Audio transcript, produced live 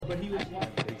but he was one.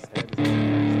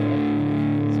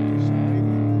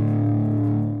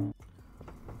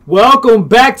 Welcome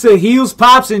back to Heels,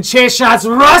 Pops, and Chair Shots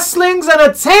Wrestling's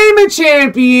Entertainment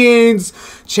Champions.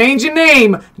 Change your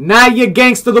name, now you're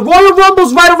Gangster. The Royal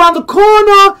Rumble's right around the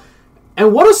corner.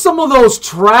 And what are some of those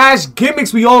trash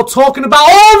gimmicks we all talking about?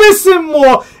 All this and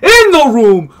more in the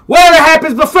room where it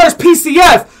happens. But first,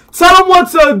 PCF, tell them what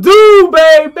to do,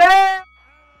 baby.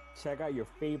 Check out your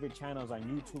favorite channels on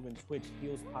YouTube and Twitch,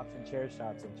 Heels, Pops, and Chair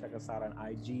Shots. And check us out on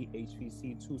IG,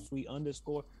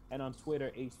 HPC2Sweet_, and on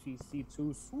Twitter,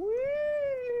 HPC2Sweet.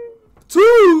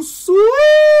 Too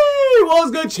sweet. What's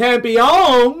good,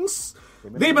 champions?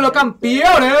 Dímelo,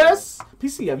 campeones.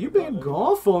 PCF, you been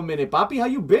gone for a minute. Papi, how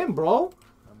you been, bro?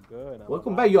 I'm good.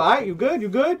 Welcome back. You all right? You good? You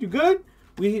good? You good?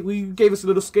 We gave us a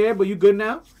little scare, but you good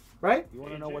now? Right? You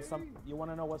want to know what's something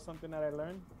that I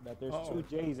learned? That there's two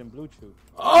J's in Bluetooth.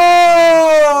 Oh!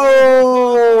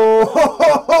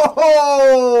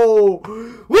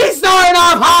 We starting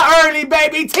off hot early,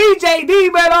 baby.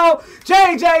 TJD Meadow,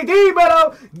 JJD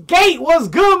Meadow. Gate, what's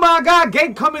good, my guy?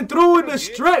 Gate coming through in the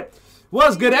strip.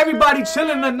 What's good? Everybody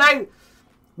chilling tonight.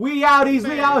 We outies,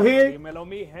 we out here.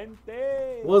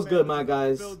 What's good, my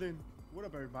guys? What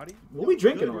up, everybody? What we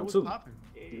drinking on, too?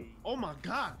 Oh, my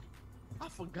God. I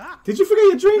forgot. Did you forget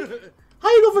your drink? How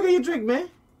you gonna forget your drink, man?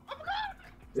 I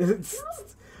forgot.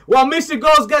 While Mr.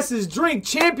 Ghost gets his drink,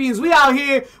 champions, we out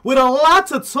here with a lot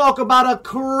to talk about. A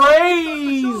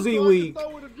crazy week.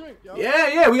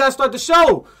 Yeah, we gotta start the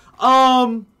show.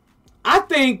 I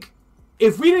think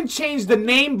if we didn't change the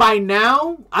name by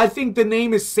now, I think the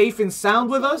name is safe and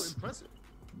sound with us.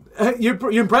 You're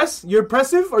impressed? You're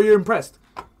impressive or you're impressed?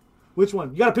 Which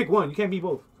one? You gotta pick one. You can't be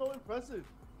both. So impressive.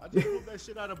 I just pulled that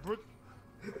shit out of Brook.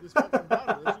 This fucking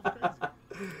bottle. That's just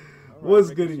crazy. What's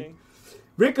goody?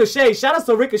 Ricochet. Shout out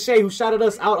to Ricochet who shouted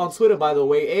us out on Twitter, by the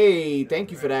way. Hey,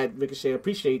 thank you for that, Ricochet.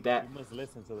 Appreciate that. You must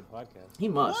listen to the podcast. He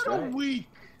must, What right? a week.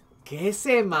 Que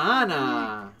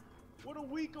semana. What a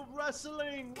week of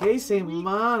wrestling. Que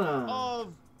semana.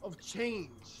 Of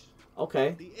change.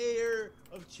 Okay. The air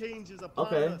of change is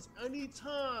upon us.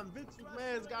 Anytime Vince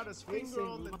McMahon's got his finger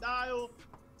on the dial,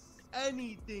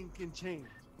 anything can change.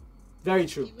 Very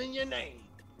true. Even your name.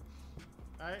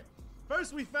 Alright?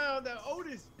 First we found that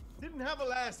Otis didn't have a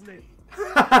last name.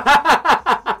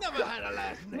 Never had a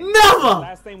last name. Never!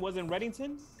 Last name wasn't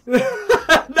Reddington?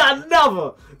 Not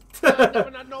never.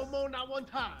 Not no more, not one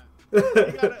time.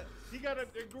 He gotta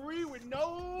agree with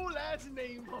no last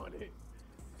name on it.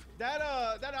 That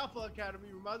Alpha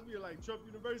Academy reminds me of like Trump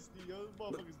University. Those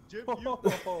motherfuckers jip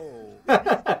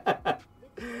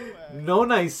you. No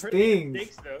nice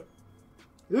things.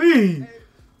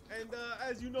 And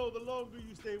as you know, the longer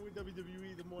you stay with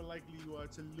WWE, the more likely you are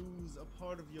to lose a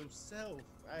part of yourself.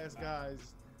 As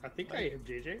guys, I think I am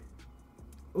JJ.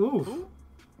 Ooh. Who?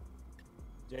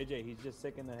 JJ, he's just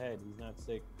sick in the head. He's not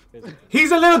sick physically.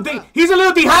 He's a little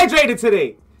dehydrated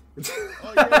today.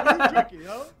 Oh yeah, what you drinking,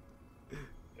 huh?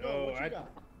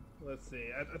 Let's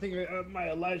see. I think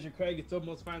my Elijah Craig is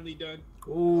almost finally done.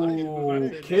 Ooh,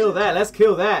 kill that. Let's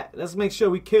kill that. Let's make sure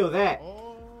we kill that.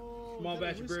 Oh, Small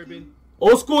batch of bourbon.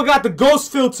 Old School got the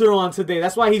ghost filter on today.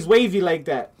 That's why he's wavy like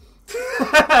that.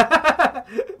 I've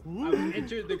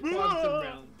entered the quantum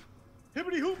realm.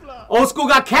 Hippity hoopla. Old School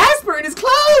got Casper in his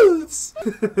clothes.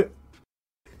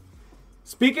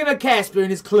 Speaking of Casper in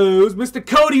his clothes, Mr.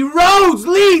 Cody Rhodes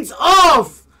leads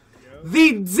off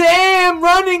the damn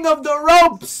running of the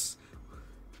ropes.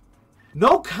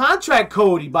 No contract,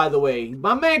 Cody, by the way.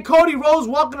 My man Cody Rhodes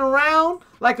walking around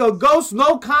like a ghost.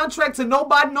 No contract to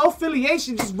nobody, no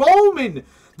affiliation. Just roaming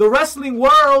the wrestling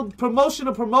world, promotion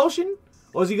to promotion.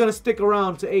 Or is he going to stick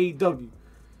around to AEW?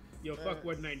 Yo, fuck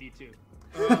 192.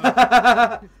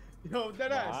 Yo,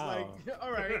 that ass. Wow. Like,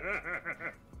 all right.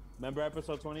 Remember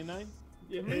episode 29?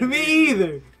 Yeah. Me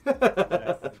either.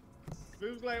 It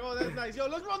was like, oh, that's nice. Yo,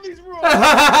 let's run these rules.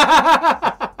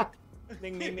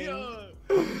 Ding, ding, ding. Yo,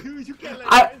 you can't let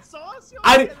that in sauce. Yo,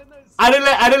 I didn't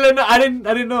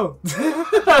know. You've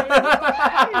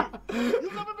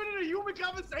never been in a human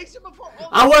conversation before? Oh,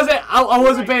 I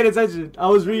wasn't paying attention. I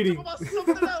was reading. Talk about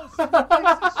something else. You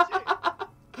piece of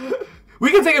shit.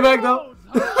 We can take it back though.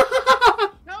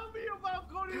 Tell me about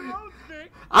Cody Rhodes,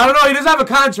 Nick. I don't know. He doesn't have a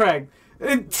contract.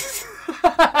 That's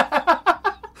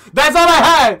all I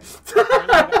had.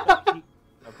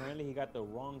 Apparently he got the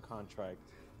wrong contract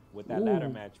with that ladder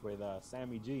match with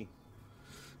Sammy G.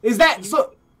 Is that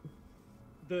so?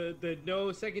 The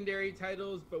no secondary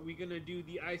titles, but we're gonna do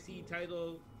the IC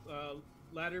title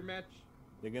ladder match.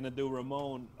 They're gonna do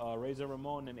Razor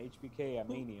Ramon and HBK at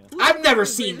Mania. I've never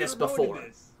seen this before.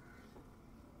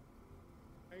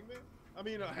 I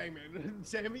mean, Hangman.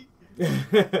 Sammy.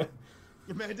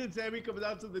 Imagine Sammy comes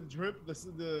out to the drip,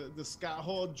 the Scott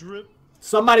Hall drip.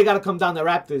 Somebody got to come down the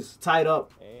Raptors, tied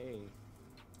up. Hey,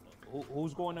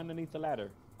 who's going underneath the ladder?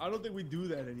 I don't think we do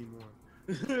that anymore.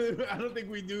 I don't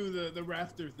think we do the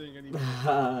rafter thing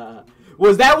anymore.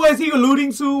 Was that what he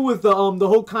alluding to with the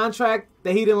whole contract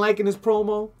that he didn't like in his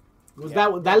promo? Was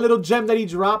that little gem that he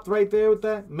dropped right there with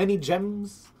that? Many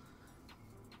gems.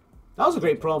 That was a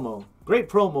great promo. Great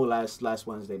promo last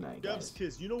Wednesday night. Jeff's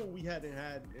kiss. You know what we hadn't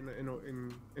had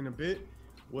in a bit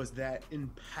was that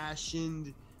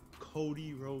impassioned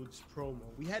Cody Rhodes promo.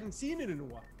 We hadn't seen it in a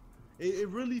while. It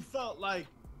really felt like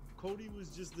Cody was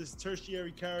just this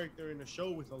tertiary character in a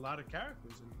show with a lot of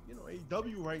characters. And you know,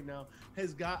 AEW right now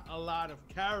has got a lot of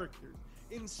characters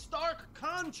in stark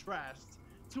contrast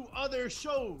to other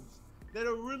shows that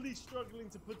are really struggling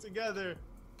to put together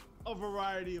a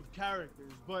variety of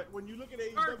characters. But when you look at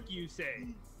AEW, Mark, you say.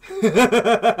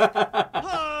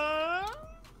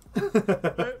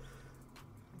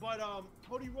 But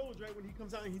Cody Rhodes, right, when he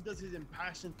comes out and he does his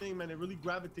impassioned thing, man, it really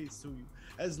gravitates to you.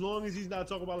 As long as he's not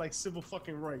talking about like civil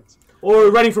fucking rights. Or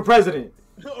running for president.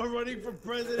 Or running for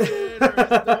president, or his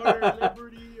daughter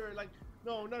Liberty, or like,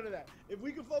 no, none of that. If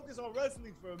we can focus on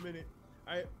wrestling for a minute,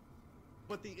 all right?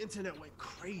 But the internet went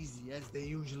crazy, as they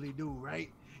usually do, right?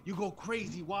 You go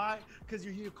crazy. Why? Because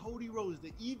you hear Cody Rhodes,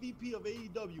 the EVP of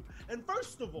AEW. And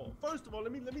first of all,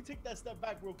 let me take that step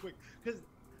back real quick. Because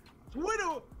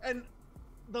Twitter and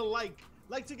the like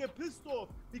to get pissed off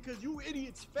because you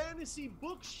idiots fantasy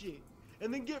book shit.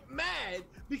 And then get mad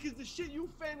because the shit you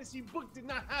fantasy book did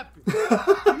not happen. You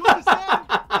understand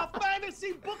how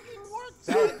fantasy booking works?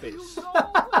 Do you know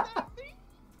what that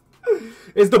means?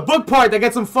 It's the book part that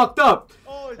gets them fucked up.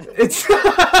 Oh,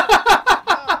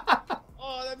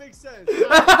 oh, that makes sense.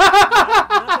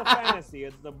 Not the fantasy,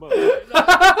 it's the book.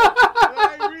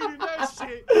 I ain't reading that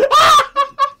shit.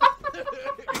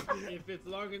 If it's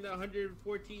longer than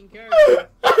 114 characters.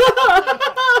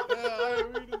 I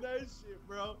ain't reading that shit,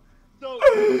 bro. So,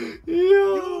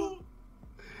 you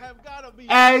have got to be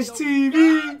Ash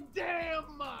TV.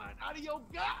 Goddamn mind. Out of your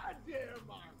goddamn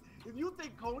mind. If you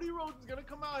think Cody Rhodes is going to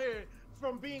come out here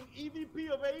from being EVP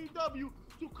of AEW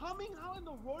to coming out in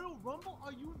the Royal Rumble,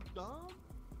 are you dumb?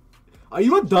 Are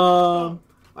you a dumb?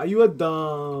 Are you a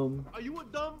dumb? Are you a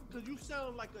dumb? Because you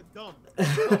sound like a dumb.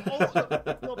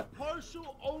 The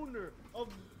partial owner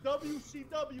of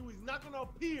WCW is not going to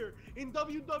appear in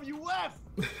WWF.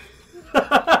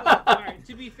 Alright,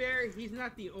 to be fair, he's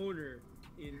not the owner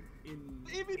in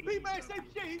EVP, man, same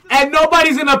shit. And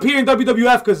nobody's going to appear in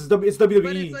WWF because it's WWE.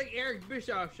 But it's like Eric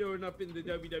Bischoff showing up in the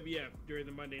WWF during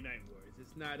the Monday Night Wars.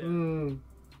 It's not a... No,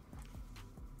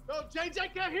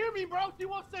 JJ can't hear me, bro. She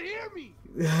wants to hear me.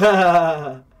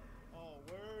 Oh,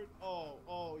 word.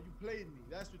 Oh, you played me.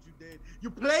 That's what you did. You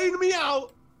played me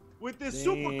out with this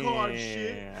supercard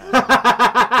shit.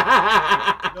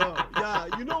 Yeah,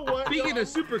 you know what? Speaking of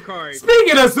supercard.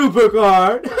 Speaking of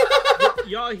supercard.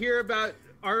 Y'all hear about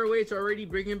ROH already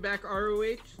bringing back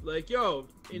ROH? Like, yo,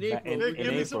 in April.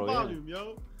 Give me some volume,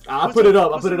 yo. I'll put it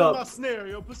up. Put some snare,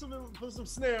 yo. Put some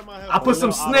snare in my head. I put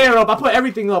some snare up. I put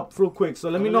everything up real quick. So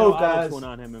let me know, guys.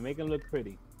 On him and make him look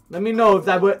pretty. Let me know if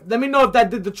that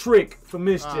did the trick for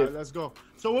mischief. All right, let's go.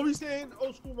 So what we saying?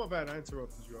 Old school, my bad. I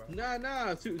interrupted you.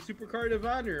 Nah. Supercard of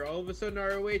Honor. All of a sudden,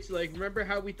 ROH. Like, remember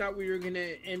how we thought we were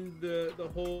gonna end the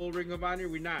whole Ring of Honor?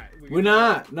 We're not. We're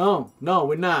not. No,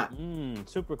 we're not.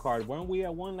 Supercard. Weren't we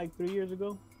at one like 3 years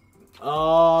ago?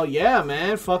 Oh yeah,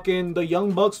 man. Fucking the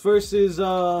Young Bucks versus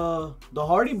the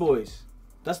Hardy Boys.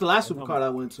 That's the last Supercard I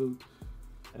went to.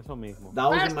 Eso mismo. That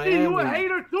was in Miami. You a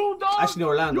hater too, dog? Actually,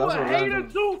 Orlando. You a hater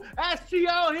too? Ashley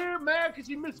out here, man, because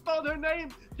she misspelled her name.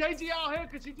 JG out here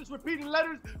because she just repeating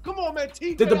letters. Come on, man.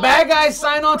 TJ Did the bad guys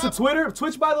sign on to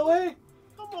Twitch, by the way?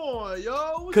 Come on,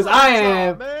 yo. Because I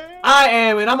am,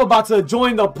 and I'm about to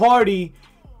join the party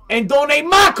and donate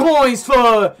my coins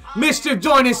for Mischief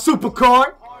joining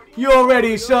Supercard. You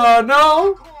already sure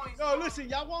know. Yo, listen,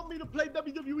 y'all want me to play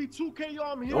WWE 2K? Yo,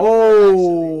 I'm here.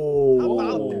 Oh.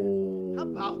 How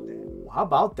about that? How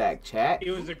about that, chat?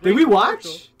 It was a great Did we watch?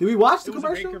 commercial. Did we watch the It was a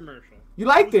commercial? great commercial. You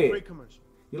liked it? Great commercial.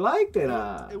 You liked it?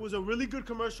 It was a really good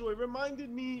commercial. It reminded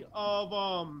me of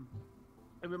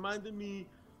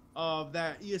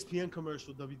that ESPN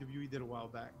commercial WWE did a while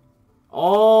back.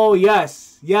 Oh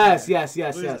yes.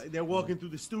 They're walking through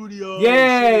the studio.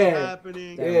 Yeah. Shit is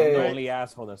happening. I'm the only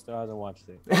asshole that still hasn't watched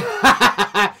it.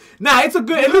 Nah, it's a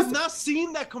good. You have not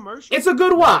seen that commercial? It's a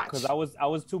good watch. Because I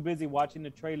was too busy watching the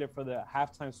trailer for the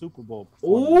halftime Super Bowl.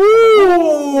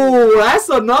 Ooh, that's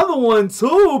another one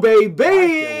too, baby.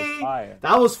 That was fire.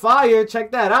 That was fire.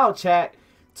 Check that out, chat.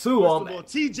 Two. First of all,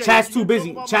 TJ, Chat's you too talk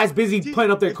busy. about Chat's my- busy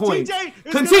putting up their if coins. TJ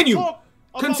is Continue. gonna talk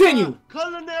about Continue. my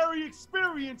culinary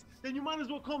experience, then you might as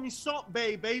well call me Salt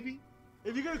Bay, baby.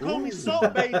 If you're gonna call me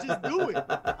Salt Bay, just do it.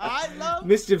 I love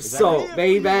Mischief that salt, it?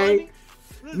 baby.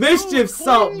 Let's Mischief do it,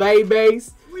 salt, queen.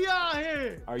 babies. We out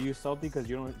here. Are you salty because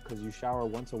you shower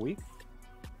once a week?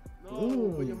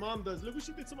 No, but your mom does. Look what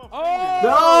she did to my finger.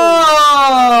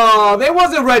 Oh, they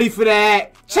wasn't ready for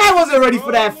that. Chat wasn't ready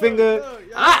for that finger. Look,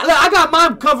 I got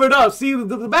mine covered up. See,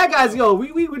 the bad guys, yo,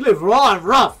 we live raw and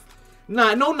rough.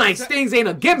 Nah, no nice things ain't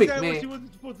a gimmick, She man.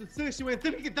 wasn't supposed to sit. She went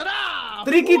triqui-ta-da.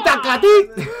 Triqui-ta-ca-ti.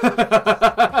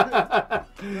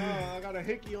 I got a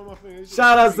hickey on my finger.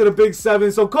 Shout outs to the Big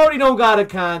Seven. So Cody don't got a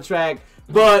contract,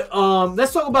 but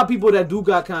let's talk about people that do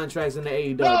got contracts in the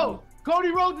AEW. No, Cody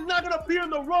Rhodes is not gonna appear in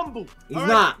the Rumble. He's all right?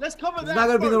 not. Let's cover that. He's not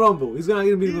gonna be in the first. Rumble. He's not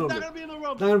gonna be in He's the not Rumble. gonna be in the Rumble.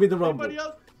 Not gonna be in the Rumble. Anybody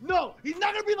else? No, he's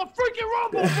not gonna be in the freaking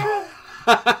Rumble, bro.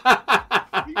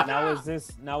 He's Now not.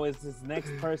 is this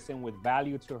next person with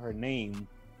value to her name?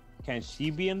 Can she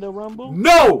be in the Rumble?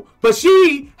 No, but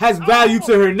she has value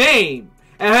to her name,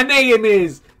 and her name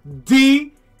is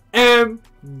DMD.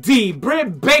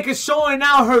 Britt Baker showing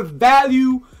out her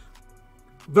value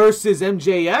versus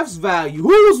MJF's value.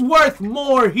 Who's worth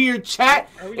more here, chat?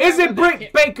 Is it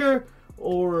Britt Baker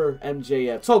or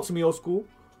MJF? Talk to me, old school.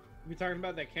 We talking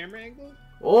about that camera angle?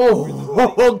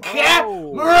 Oh,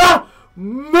 camera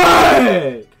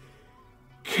man.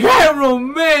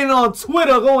 Cameraman on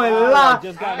Twitter going live.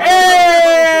 just got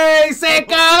Hey, se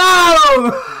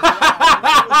cagaron.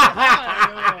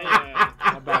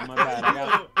 My bad.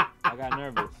 I got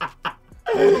nervous.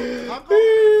 How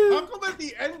come at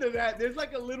the end of that there's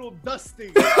like a little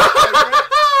dusting? Right?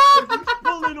 He's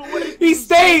pulling away. He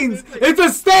stains. It's a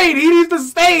stain. He needs to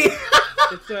stain.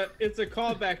 It's a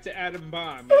callback to Adam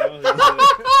Bomb. You know?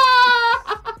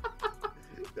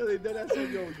 Then I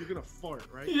said, yo, you're gonna fart,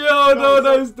 right? Yo, no,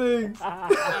 those things.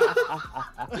 But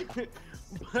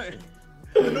I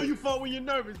know you fart when you're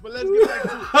nervous, but let's get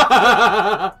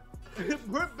back to it.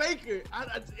 Britt Baker,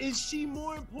 is she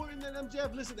more important than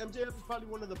MJF? Listen, MJF is probably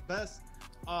one of the best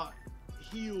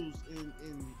heels in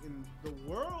the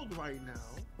world right now,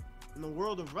 in the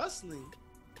world of wrestling.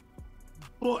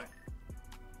 But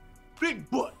big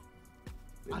butt.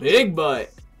 Big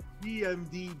butt.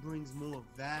 DMD brings more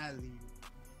value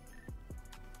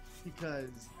because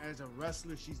as a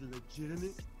wrestler, she's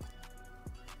legitimate.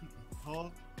 She can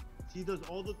talk. She does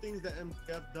all the things that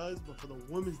MJF does, but for the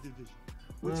women's division,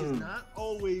 which is not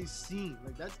always seen.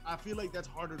 Like I feel like that's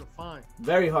harder to find.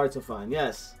 Very hard to find.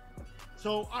 Yes.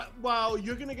 So while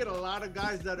you're gonna get a lot of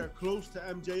guys that are close to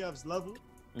MJF's level,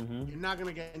 you're not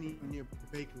gonna get any near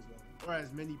Baker's level, or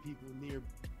as many people near.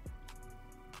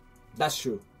 That's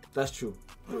true. That's true.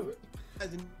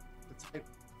 As in the type.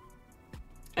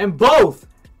 And both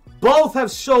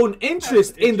have shown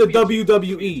interest in the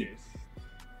WWE.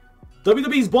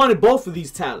 WWE's wanted both of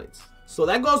these talents, so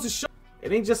that goes to show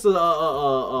it ain't just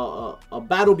a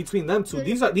battle between them two.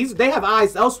 They have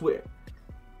eyes elsewhere.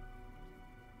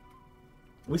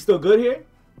 We still good here?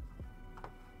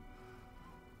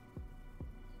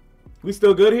 We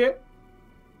still good here?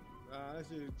 That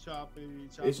shit choppy.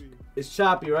 It's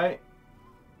choppy, right?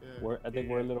 Yeah. I think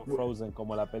we're a little frozen,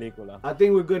 como la película. I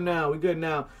think we're good now.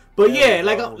 But yeah,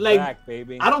 like back,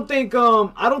 baby. I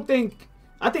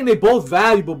think they both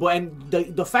valuable, but and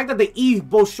the fact that they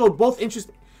both showed both interest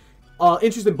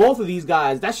in both of these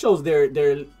guys, that shows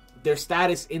their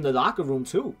status in the locker room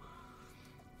too.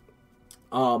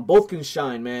 Both can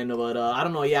shine, man. But I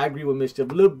don't know. Yeah, I agree with Mischief.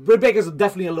 Britt Baker's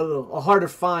definitely a harder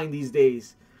find these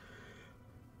days.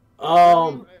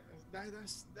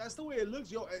 That's the way it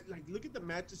looks, yo. Like, look at the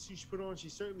matches she's put on.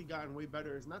 She's certainly gotten way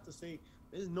better. It's not to say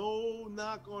there's no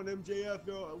knock on MJF,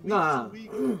 yo.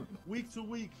 Week to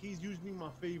week, he's usually my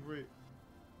favorite.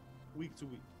 Week to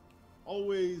week,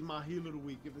 always my heel of the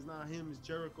week. If it's not him, it's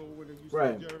Jericho. When it used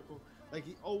to be Jericho, like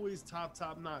he always top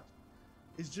notch.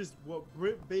 It's just what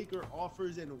Britt Baker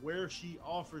offers and where she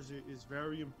offers it is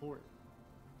very important.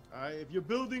 All right, if you're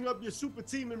building up your super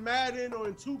team in Madden or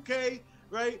in 2K,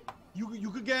 right? You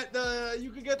could get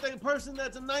the person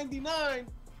that's a 99,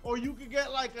 or you could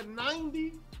get like a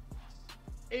 90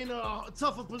 in a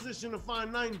tougher position to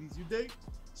find 90s. You dig?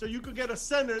 So you could get a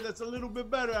center that's a little bit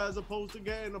better as opposed to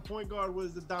getting a point guard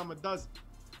with a dime a dozen.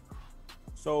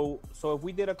 So if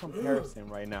we did a comparison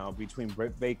right now between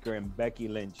Britt Baker and Becky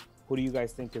Lynch, who do you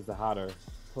guys think is the hotter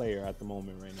player at the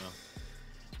moment right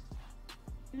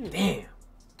now? Damn.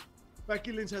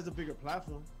 Becky Lynch has a bigger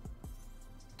platform.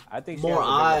 I think more she has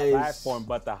a eyes. bigger platform,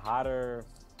 but I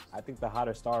think the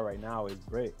hotter star right now is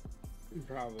Britt.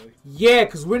 Probably. Yeah,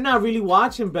 because we're not really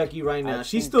watching Becky right now.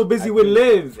 She's still busy I with think-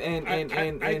 Liv,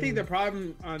 I think the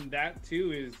problem on that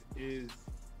too is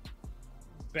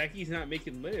Becky's not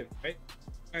making Liv, right?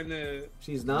 And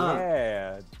she's not.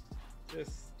 Yeah.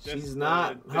 just She's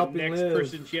not helping next Liv.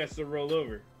 person she has to roll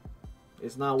over.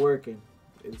 It's not working.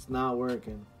 It's not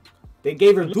working. They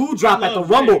gave her Doudrop at the love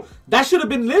Rumble. Liv. That should have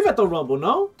been Liv at the Rumble,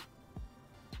 no?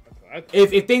 That's what I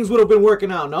think. If things would have been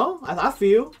working out, no? I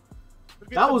feel. Look at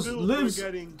That the was build Liv's- we're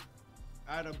getting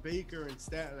out of Baker and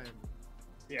Statlander.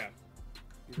 Yeah.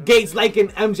 You know Gates what I'm liking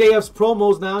MJF's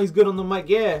promos now. He's good on the mic.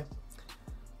 Yeah.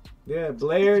 Yeah,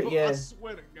 Blair, saying? yeah. I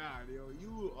swear to God, yo,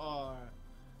 you are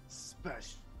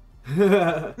special.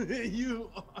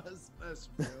 You are special,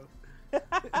 bro.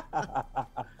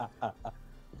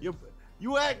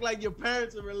 You act like your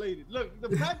parents are related. Look, the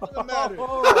fact of the matter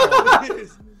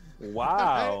is,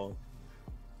 Wow.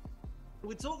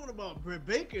 we're talking about Britt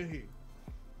Baker here.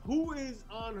 Who is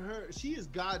on her? She is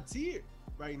God tier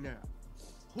right now.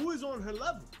 Who is on her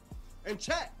level? And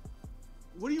chat,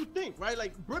 what do you think? Right,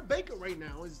 like Britt Baker right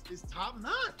now is top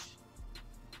notch.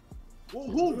 Well,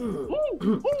 who?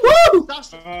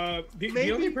 Sasha? The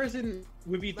Maybe. only person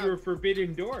would be through a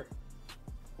forbidden door.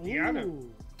 Deanna.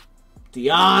 Ooh.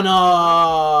 Diana.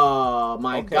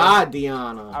 My Okay. God, I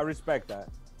Diana. respect that.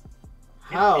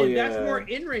 Hell And yeah. that's more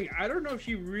in ring. I don't know if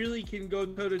she really can go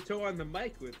toe to toe on the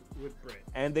mic with Britt.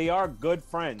 And they are good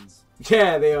friends.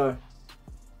 Yeah, they are.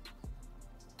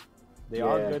 They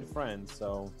are Yeah. good friends,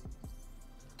 so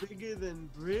Bigger than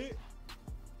Britt.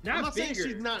 Not I'm not bigger. saying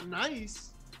she's not nice.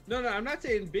 No, I'm not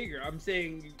saying bigger. I'm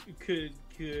saying could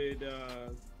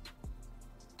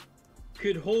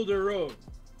hold her own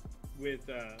with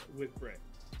Britt.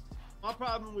 My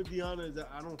problem with Deanna is that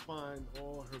I don't find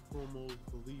all her promos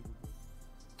believable.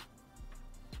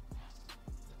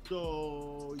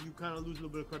 So you kind of lose a little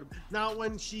bit of credibility. Now,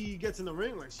 when she gets in the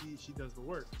ring, like she does the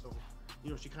work. So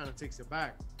she kind of takes it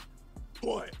back.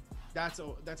 But that's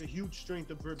a huge strength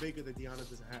of Britt Baker that Deanna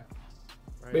doesn't have.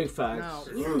 Right? Big facts. Now,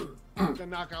 the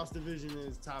Knockouts division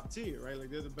is top tier, right? Like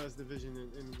they're the best division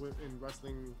in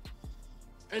wrestling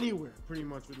anywhere, pretty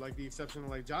much, with like the exception of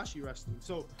like Joshi wrestling.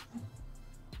 So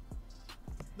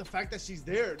the fact that she's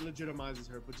there legitimizes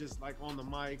her, but just like on the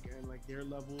mic and like their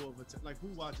level of like who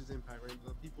watches Impact, right?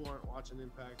 The people aren't watching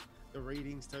Impact. The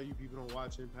ratings tell you people don't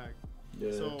watch Impact.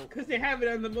 Yeah. So Because they have it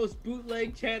on the most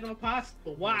bootleg channel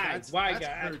possible. Why? that's Guys?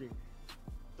 hurting.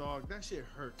 Dog, that shit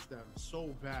hurts them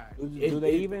so bad. do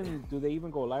they even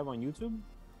go live on YouTube?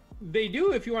 They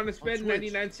do if you want to spend Twitch.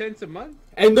 99 cents a month.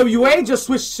 NWA just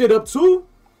switched shit up too.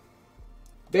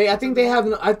 They had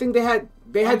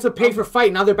to pay for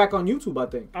Fight. Now they're back on YouTube, I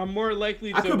think. I'm more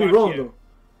likely to I could be watch wrong it. though.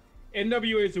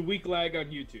 NWA is a week lag on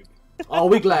YouTube. Oh,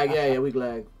 week lag. Yeah, week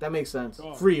lag. That makes sense.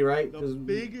 Dog, Free, right? The 'Cause-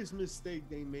 biggest mistake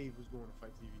they made was going to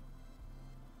Fight TV.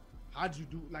 How'd you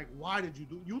do? Like, why did you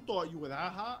do? You thought you were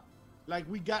that hot? Like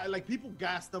people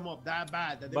gassed them up that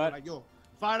bad that they were But- like, yo,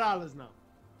 $5 now.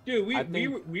 Dude, I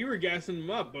think- we were gassing them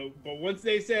up, but once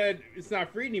they said it's not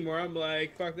free anymore, I'm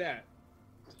like, fuck that.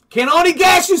 Can only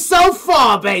gas you so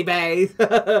far, baby.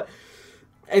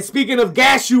 And speaking of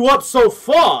gas you up so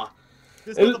far,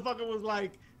 This It- motherfucker was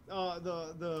like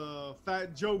the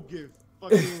Fat Joe gift.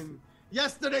 Fucking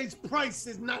yesterday's price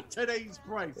is not today's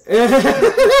price.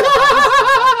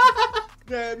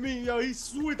 Yeah, he's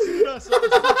switching us up.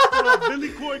 Billy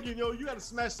Corgan, yo, you gotta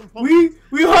smash some pumpkins.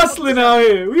 we hustling out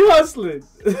here. We hustling.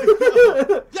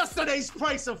 Yesterday's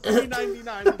price of $3.99 is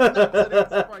not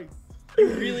today's price. You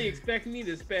really expect me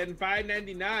to spend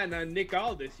 $5.99 on Nick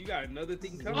Aldis? You got another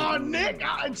thing coming. Oh, Nick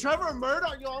and Trevor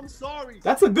Murdoch, yo, I'm sorry.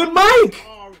 That's a good mic.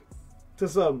 Sorry. To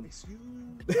some. Excuse me.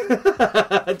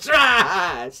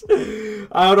 Trash.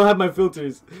 I don't have my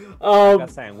filters. Like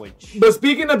a sandwich. But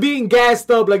speaking of being gassed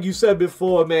up, like you said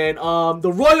before, man,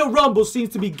 the Royal Rumble seems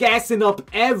to be gassing up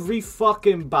every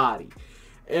fucking body.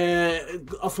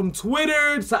 From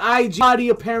Twitter to IG, body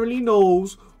apparently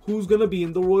knows who's gonna be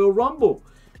in the Royal Rumble.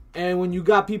 And when you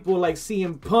got people like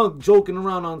CM Punk joking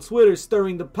around on Twitter,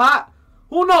 stirring the pot,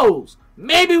 who knows?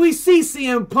 Maybe we see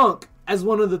CM Punk as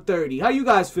one of the 30. How you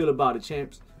guys feel about it,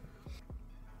 champs?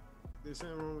 There's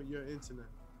something wrong with your internet.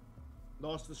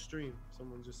 Lost the stream,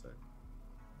 someone just said.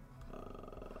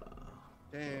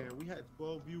 Damn, we had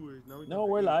 12 viewers. Now No,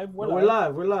 we're live. We're We're live.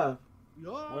 live. We're live.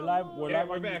 Yo, We're live. We're Yeah, live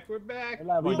we're on back. We're back. We're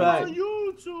live We on back. on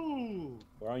YouTube.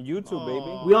 We're on YouTube,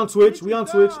 baby. We on Twitch. We on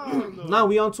Twitch. Down, though. Nah,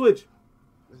 we on Twitch.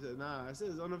 I said, nah, it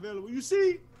says unavailable. You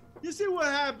see what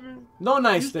happened? No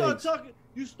nice You start things. talking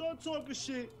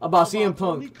shit About CM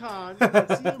Tony Punk. Khan and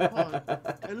CM Punk,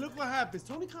 and look what happens.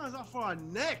 Tony Khan's out for our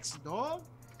necks, dog.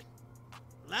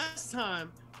 Last time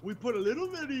we put a little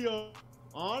video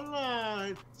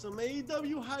online, some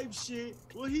AEW hype shit.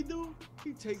 What he do?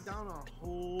 He take down our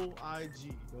whole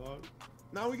IG, dog.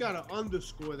 Now we gotta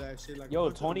underscore that shit. Like, yo,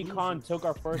 Tony Khan took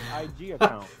our first IG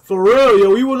account. For real,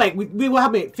 yo. We were like, we were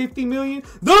having 50 million.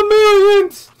 The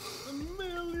millions! The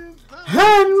millions!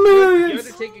 And millions! You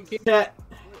undertaking kid. That.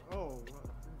 Oh.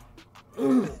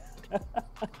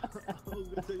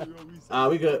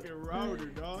 We good. Router,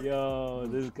 dog. Yo,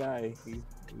 this guy, he's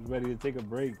ready to take a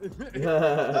break. No,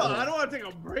 I don't want to take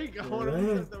a break. I want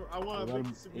to.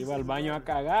 Iba al baño a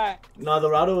cagar. No, the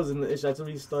router was in the issue. I had to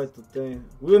restart the thing.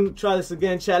 We're gonna try this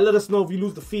again, chat. Let us know if you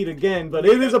lose the feed again. But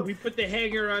it is a. We put the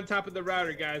hanger on top of the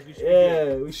router, guys. We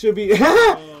should be.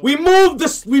 We moved the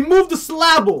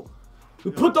slabble.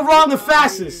 We put the wrong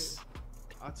emphasis.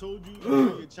 I told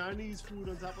you your Chinese food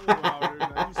on top of the router.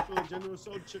 Now you spill General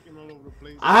Tso chicken all over the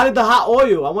place. I had the hot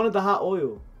oil. I wanted the hot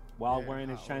oil. While wearing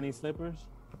his Chinese slippers?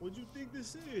 What do you think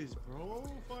this is, bro?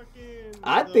 Fucking.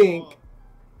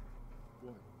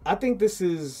 I think this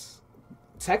is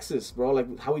Texas, bro.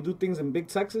 Like how we do things in Big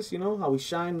Texas, you know? How we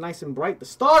shine nice and bright. The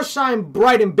stars shine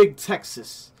bright in Big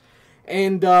Texas.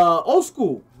 And old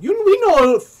school. We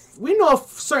know a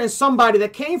certain somebody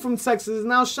that came from Texas is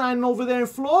now shining over there in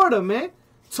Florida, man.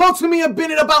 Talk to me a bit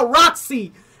about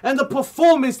Roxy and the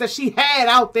performance that she had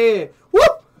out there.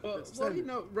 Whoop! Well, you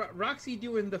know, Roxy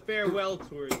doing the farewell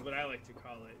tour is what I like to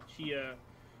call it.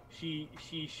 She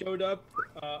showed up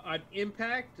on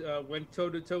Impact, went toe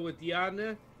to toe with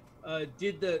Diana,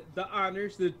 did the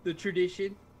honors, the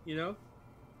tradition, you know,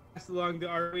 passed along the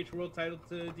ROH World Title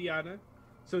to Diana.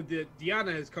 So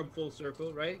Diana has come full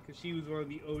circle, right? Because she was one of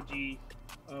the OG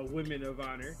women of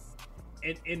honor.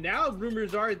 And now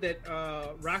rumors are that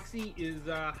Roxy is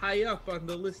high up on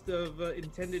the list of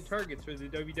intended targets for the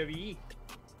WWE.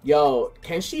 Yo,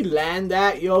 can she land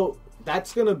that? Yo,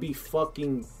 that's gonna be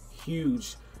fucking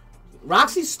huge.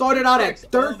 Roxy started out at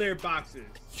all their boxes.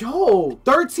 Yo,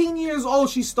 13 years old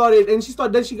she started, and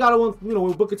then she got one, you know,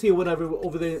 with Booker T or whatever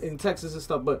over there in Texas and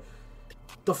stuff. But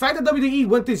the fact that WWE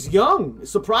went this young, it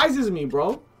surprises me,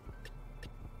 bro.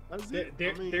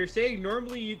 They're saying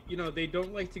normally, you know, they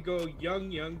don't like to go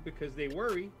young because they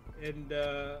worry, and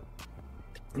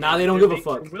nah, they don't give a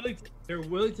fuck. They're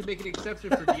willing to make an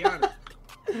exception for Diana.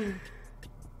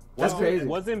 That's crazy.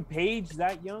 Wasn't Paige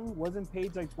that young? Wasn't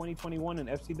Paige like 2021 in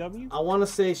FCW? I want to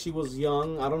say she was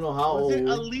young. I don't know how old. Was it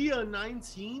Aaliyah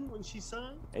 19 when she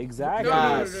signed? Exactly.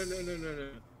 No.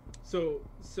 So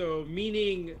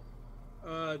meaning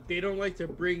they don't like to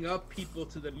bring up people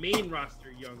to the main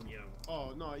roster young.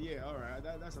 Oh no, yeah, all right,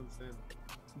 that's understandable.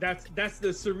 That's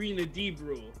the Serena Deeb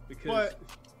rule because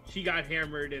she got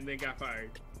hammered and then got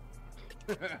fired.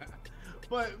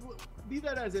 But be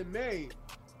that as it may,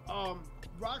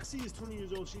 Roxy is 20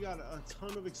 years old. She got a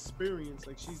ton of experience.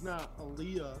 Like, she's not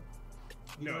Aaliyah.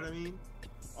 You know what I mean?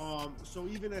 So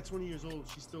even at 20 years old,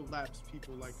 she still laps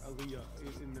people like Aaliyah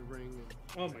in the ring.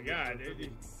 Oh my God!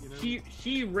 You know?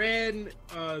 She ran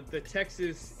the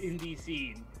Texas indie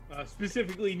scene,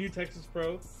 specifically New Texas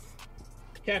Pro.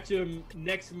 Catch him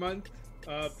next month,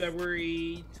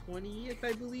 February 20th,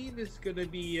 I believe, is gonna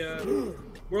be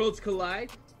Worlds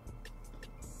Collide.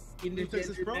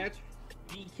 Independent match,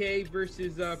 BK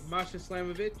versus Masha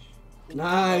Slamovich.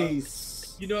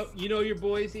 Nice. You know your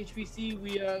boys HBC.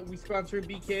 We sponsoring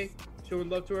BK, showing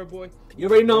love to our boy. You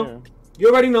already know.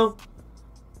 You already know.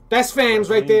 That's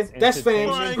fams right there. That's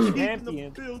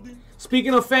fams.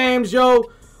 Speaking of fams,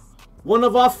 yo, one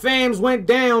of our fams went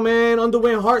down, man.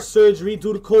 Underwent heart surgery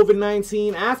due to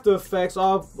COVID-19 after effects.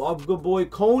 Our good boy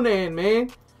Conan,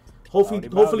 man.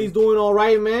 Hopefully he's doing all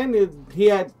right, man. He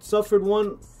had suffered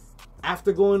one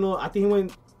after going on. I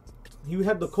think he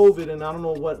had the COVID, and I don't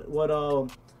know what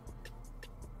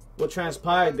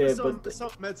transpired there. Some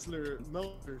Metzler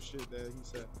shit that he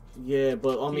said. Yeah,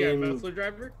 but I mean, Metzler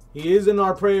driver. He is in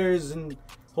our prayers, and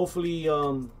hopefully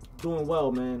doing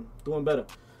well, man. Doing better.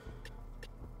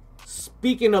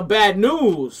 Speaking of bad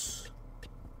news,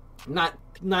 not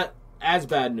as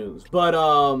bad news, but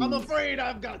I'm afraid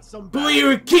I've got some bad news.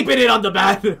 We're keeping it on the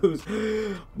bad news.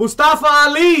 Mustafa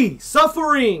Ali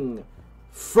suffering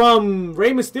from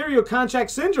Rey Mysterio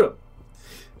contract syndrome,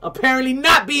 apparently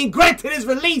not being granted his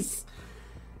release.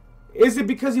 Is it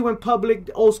because he went public,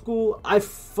 old school? I've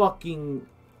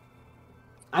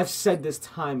said this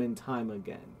time and time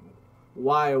again.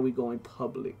 Why are we going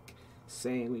public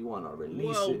saying we want our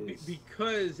releases? Well,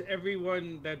 because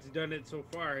everyone that's done it so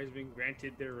far has been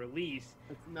granted their release.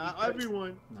 Not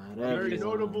everyone. A very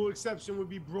notable exception would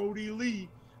be Brody Lee,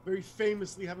 very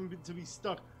famously having to be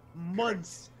stuck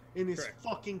months in his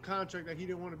fucking contract that he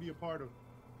didn't want to be a part of.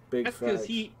 Big That's because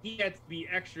he had to be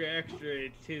extra.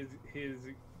 It's his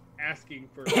asking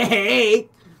for. Hey.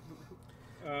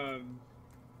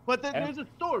 But there's a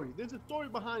story. There's a story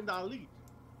behind Ali.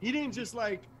 He didn't just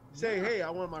like say, "Hey, I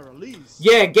want my release."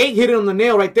 Yeah, Gate hit it on the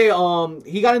nail right there.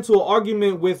 He got into an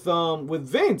argument with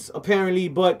Vince apparently,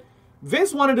 but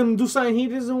Vince wanted him to do something he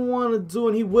doesn't want to do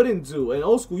and he wouldn't do. And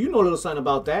Old School, you know a little something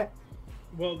about that.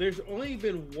 Well, there's only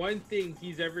been one thing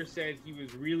he's ever said he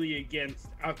was really against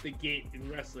out the gate in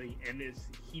wrestling, and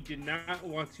he did not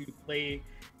want to play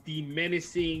the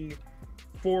menacing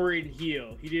foreign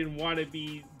heel. He didn't want to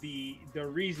be the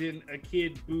reason a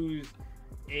kid boos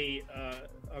a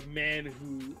man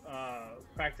who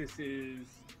practices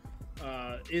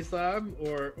Islam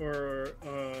or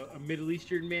a Middle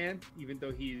Eastern man, even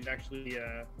though he's actually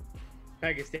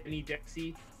Pakistani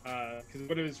Desi. Because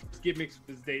one of his gimmicks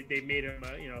was they made him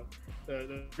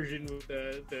the version with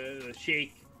the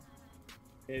sheikh,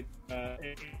 and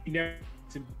he never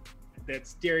that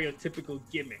stereotypical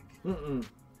gimmick.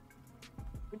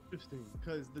 Interesting,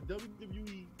 because the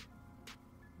WWE,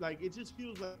 like, it just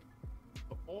feels like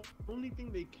the only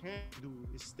thing they can do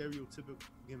is stereotypical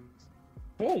gimmicks.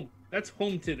 Home. That's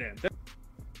home to them.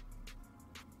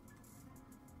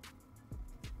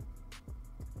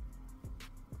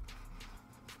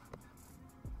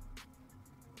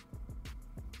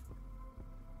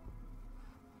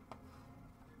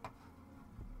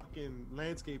 Fucking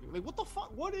landscaping. Like, what the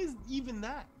fuck? What is even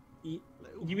that?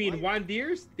 You mean Juan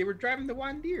Deers? They were driving the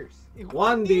Juan Deers.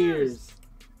 Juan Deers.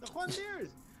 The Juan Deers.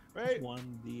 Right?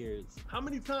 Juan Deers. How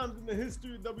many times in the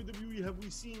history of WWE have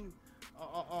we seen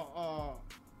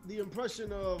the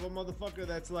impression of a motherfucker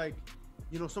that's like,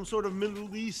 you know, some sort of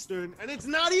Middle Eastern, and it's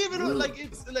not even like,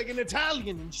 it's like an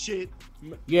Italian and shit.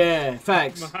 Yeah,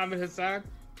 facts. Muhammad Hassan.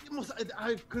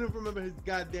 I couldn't remember his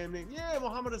goddamn name. Yeah,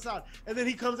 Muhammad Hassan. And then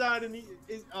he comes out and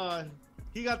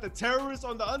he got the terrorists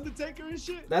on the Undertaker and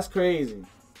shit. That's crazy.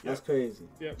 That's crazy.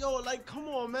 Yep. Yo, like, come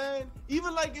on, man.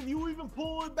 Even like if you even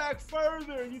pull it back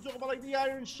further and you talk about like the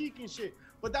Iron Sheik and shit,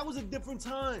 but that was a different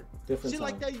time. Shit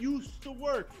like that used to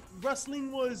work.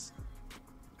 Wrestling was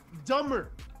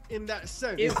dumber in that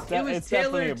sense. It was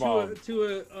tailored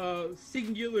to a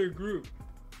singular group.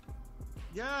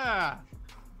 Yeah.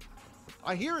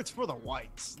 I hear it's for the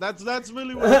whites. That's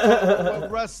really what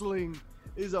wrestling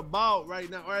is about right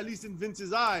now, or at least in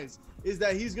Vince's eyes, is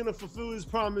that he's gonna fulfill his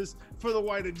promise for the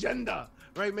white agenda,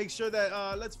 right? Make sure that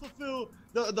let's fulfill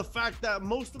the fact that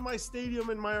most of my stadium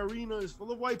and my arena is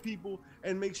full of white people,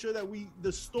 and make sure that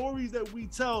the stories that we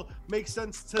tell make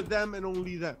sense to them and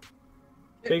only them.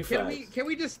 Can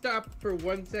we just stop for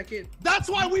 1 second? That's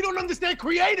why we don't understand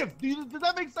creative. Does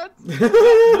that make sense?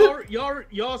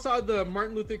 y'all saw the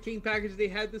Martin Luther King package they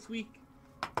had this week?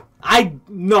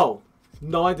 No,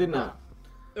 I did not.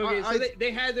 Okay, so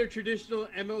they had their traditional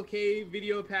MLK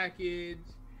video package,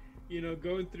 you know,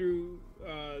 going through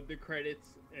the credits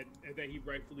and that he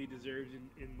rightfully deserves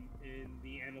in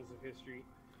the annals of history.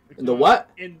 The what?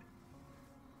 And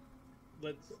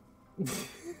let's.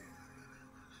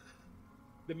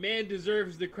 The man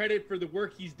deserves the credit for the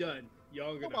work he's done.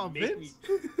 Y'all gonna make me.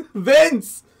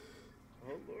 Vince.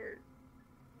 Oh Lord.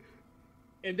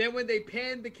 And then when they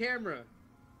panned the camera,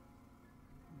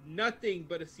 nothing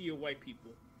but a sea of white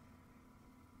people.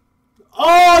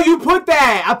 Oh, you put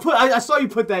that. I saw you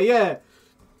put that. Yeah.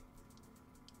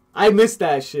 I missed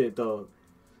that shit though.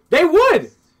 They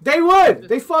would.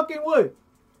 They fucking would.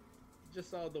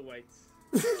 Just all the whites.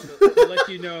 to let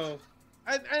you know.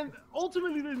 And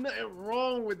ultimately, there's nothing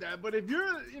wrong with that. But if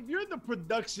you're the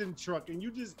production truck and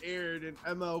you just aired an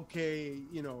MLK,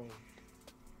 you know,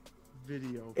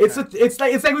 video, it's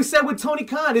like we said with Tony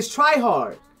Khan. It's try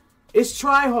hard.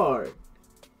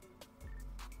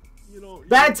 You know,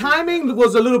 bad timing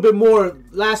was a little bit more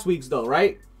last week's though,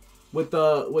 right? With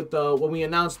the when we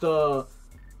announced the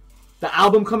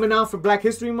album coming out for Black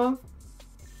History Month.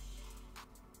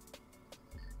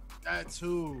 That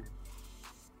too.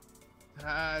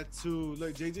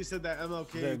 Look, JJ said that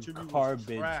MLK tribute was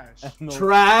trash.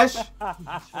 Trash.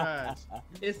 Trash.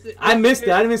 I missed it.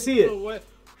 I didn't even see it.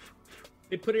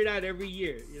 They put it out every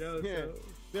year, you know. Yeah. So.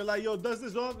 They're like, yo, dust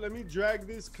this off. Let me drag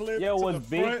this clip to the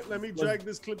front. Let me drag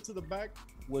this clip to the back.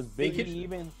 Was Biggie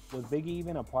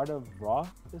even a part of Raw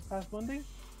this past Monday?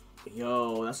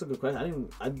 Yo, that's a good question.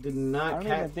 I did not. I don't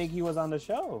even think he was on the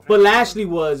show. But Lashley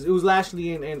was. It was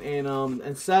Lashley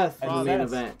and Seth in the main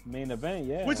event. Main event,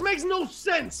 yeah. Which makes no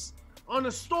sense on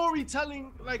a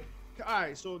storytelling. Like, all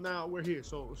right, so now we're here.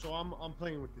 So I'm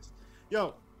playing with this.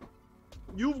 Yo,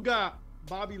 you've got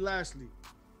Bobby Lashley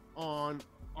on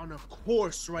a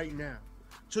course right now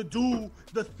to do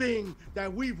the thing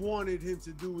that we've wanted him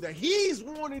to do, that he's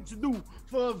wanted to do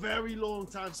for a very long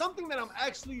time. Something that I'm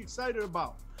actually excited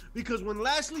about. because when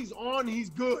Lashley's on, he's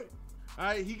good. All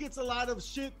right, he gets a lot of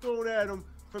shit thrown at him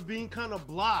for being kind of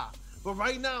blah, but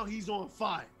right now he's on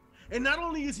fire. And not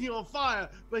only is he on fire,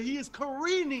 but he is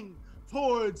careening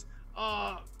towards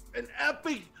an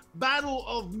epic battle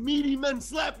of meaty men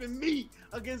slapping meat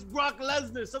against Brock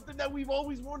Lesnar, something that we've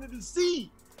always wanted to see.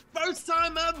 First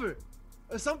time ever.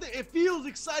 Something, it feels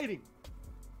exciting.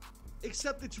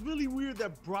 Except it's really weird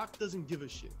that Brock doesn't give a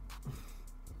shit,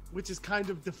 which is kind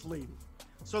of deflating.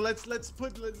 So let's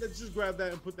just grab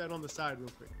that and put that on the side real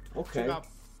quick. Okay.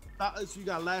 So you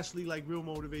got Lashley like real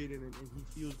motivated and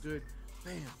he feels good.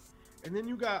 Bam. And then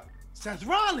you got Seth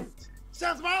Rollins.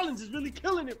 Seth Rollins is really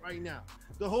killing it right now.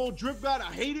 The whole drip god,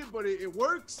 I hate it, but it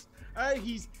works. All right,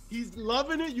 he's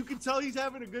loving it. You can tell he's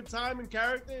having a good time in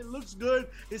character. It looks good.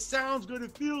 It sounds good.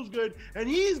 It feels good. And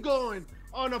he's going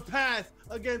on a path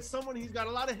against someone he's got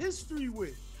a lot of history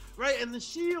with, right? And the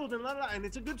Shield and and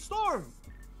it's a good story.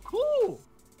 Cool.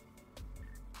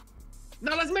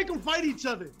 Now let's make them fight each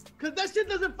other, because that shit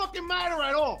doesn't fucking matter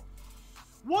at all.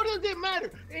 What does it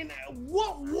matter? In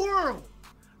what world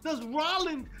does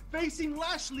Rollins facing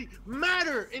Lashley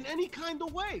matter in any kind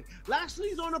of way?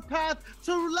 Lashley's on a path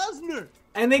to Lesnar.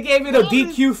 And they gave it a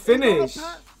DQ finish.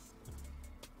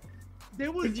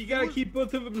 But you gotta keep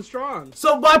both of them strong.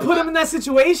 So why put him in that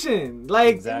situation?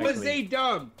 Like, Exactly. Because they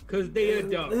dumb. Because they are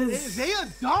dumb. They are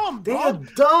dumb, They bro. are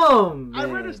dumb, man.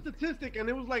 I read a statistic, and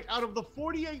it was like out of the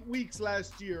 48 weeks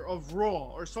last year of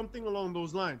Raw or something along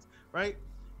those lines, right?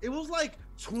 It was like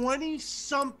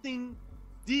 20-something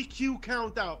DQ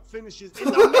count-out finishes in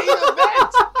the main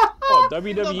event. Oh,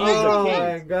 WWE is Oh the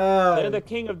my king. god. They're the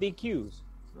king of DQs.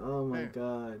 Oh my Man.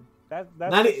 god. That's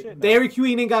Not the shit. Dairy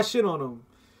Queen ain't got shit on him.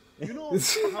 You know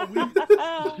how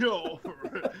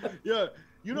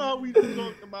you know how we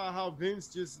talked about how Vince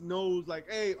just knows, like,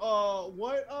 hey,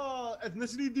 what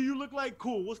ethnicity do you look like?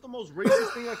 Cool. What's the most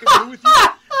racist thing I can do with you?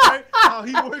 Right? How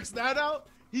he works that out.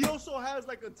 He also has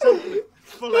like a template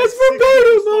for like That's 6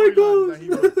 verbatim, my storylines that he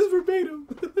god. works. That's verbatim.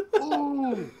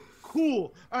 Ooh,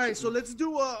 cool. All right, so let's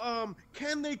do a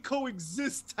can they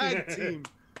coexist tag team?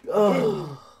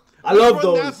 Oh, I Let's love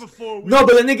run that those. for 4 weeks. No,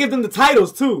 but then they give them the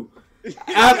titles too.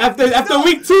 After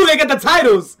week 2, they get the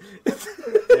titles.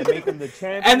 They make them the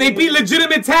champion. And they beat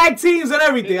legitimate tag teams and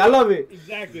everything. I love it.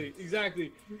 Exactly.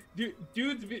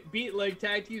 Dudes beat like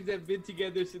tag teams that have been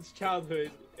together since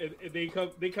childhood, and they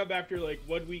come after like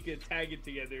 1 week and tag it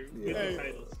together with the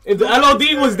titles. If the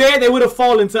LOD was there, they would have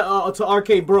fallen to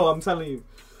Arcade Bro. I'm telling you.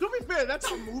 To be fair, that's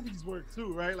how movies work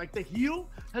too, right? Like the heel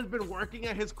has been working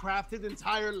at his craft his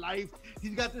entire life.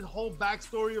 He's got this whole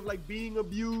backstory of like being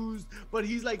abused, but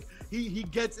he's like he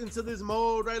gets into this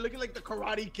mode, right? Look at like the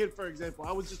Karate Kid, for example.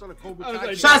 I was just on a Cobra Kai.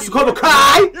 like, Shots to Cobra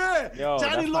Kai. Yeah, Yo,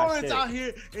 Johnny that's my Lawrence shit. out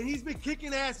here, and he's been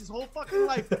kicking ass his whole fucking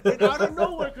life. And out of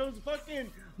nowhere comes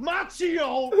fucking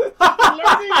Machio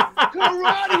learning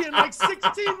karate in like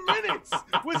 16 minutes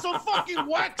with some fucking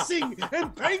waxing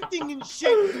and painting and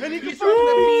shit. And he can He's from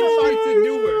the mean streets of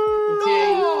Newark.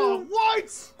 Okay. No,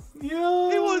 what? Yo.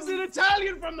 He was an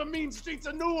Italian from the mean streets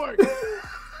of Newark.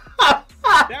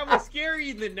 That was scary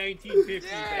in the 1950s.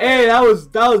 Hey, that was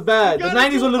bad. The gotta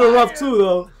 90s do were a little rough fire. too,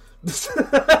 though.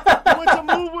 He went to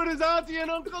move with his auntie and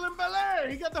uncle in Bel Air.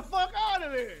 He got the fuck out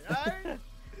of there, right?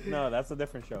 No, that's a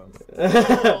different show.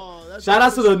 Oh, that's Shout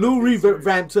out to the new really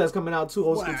revamp too that's coming out too.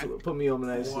 Old school Whack. put me on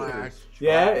that Whack. shit.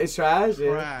 Yeah, it's trash.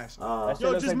 Yeah. Trash. That shit Yo,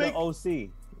 looks just like make- the OC.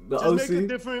 The Just make a OC.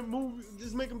 different movie.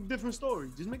 Just make a different story.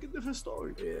 Just make a different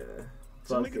story. Yeah. Just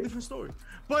Fuck make a it. different story.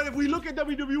 But if we look at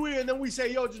WWE and then we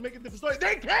say, yo, just make a different story,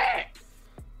 they can't.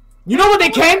 You know what they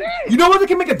can? You know what they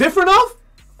can make a different of?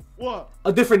 What?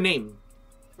 A different name.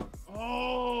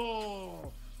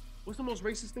 Oh. What's the most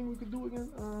racist thing we could do again?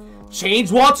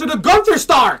 Change Walter to Gunther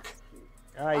Stark.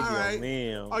 Ay, All Dios right.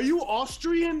 mío. Are you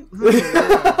Austrian?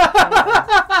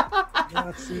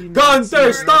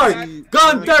 Gunther Stark.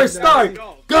 Gunther Stark.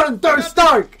 Gunther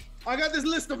Stark. I got this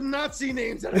list of Nazi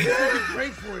names that I think would be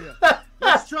great for you.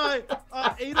 Let's try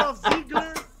Adolf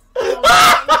Ziegler.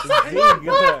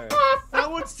 Ziggler. That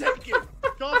one's taken.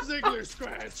 Dolph Ziggler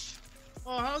scratch.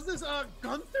 Oh, how's this?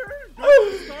 Gunther?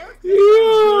 Gunther Stark?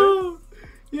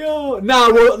 Yo.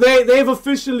 Nah, well, they've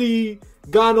officially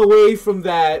gone away from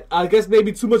that. I guess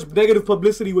maybe too much negative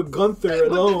publicity with Gunther Hey,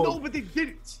 alone. no, but they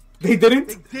didn't. They didn't?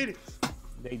 They did it.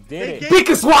 They did They it. gave-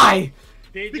 Because why?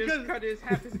 They just Because- cut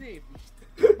half his name.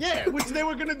 Yeah, which they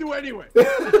were gonna do anyway.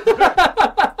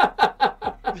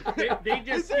 They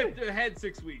just skipped ahead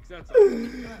 6 weeks. That's all.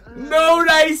 No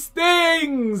nice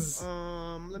things.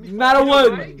 Let me Not a find-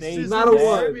 one. They- Not a they-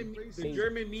 one. The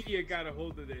German media got a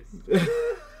hold of this.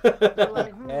 They're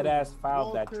like, Head ass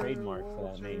filed that Walter, trademark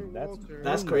for that name. That's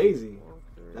That's crazy.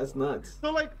 That's nuts.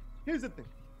 So, like, here's the thing.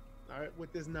 All right,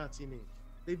 with this Nazi name.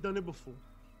 They've done it before.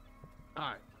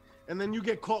 All right. And then you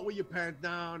get caught with your pants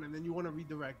down, and then you want to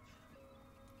redirect.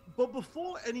 But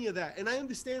before any of that, and I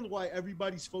understand why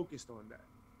everybody's focused on that.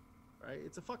 Right?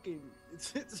 It's a fucking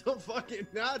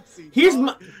Nazi. Here's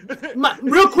my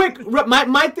real quick.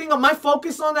 My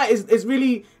focus on that is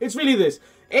really this.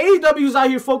 AEW's out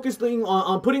here focusing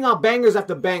on putting out bangers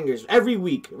after bangers every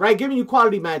week, right? Giving you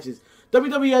quality matches.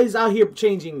 WWE is out here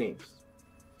changing names.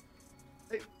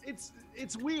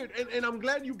 It's weird, and I'm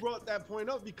glad you brought that point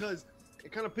up because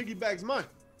it kind of piggybacks mine.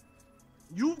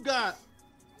 You've got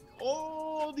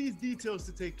all these details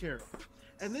to take care of,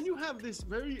 and then you have this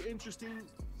very interesting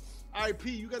IP.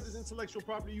 You got this intellectual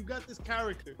property. You got this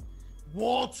character,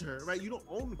 Walter, right? You don't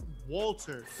own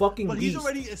Walter, fucking but beast. He's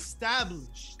already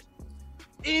established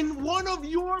in one of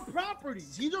your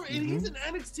properties. He's in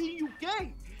NXT UK.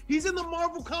 He's in the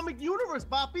Marvel comic universe,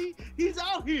 Poppy. He's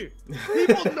out here.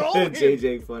 People know him.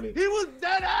 JJ funny. He was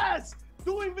dead ass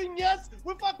doing vignettes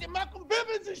with fucking Malcolm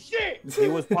Bivens and shit. He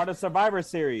was part of Survivor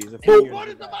Series. Like,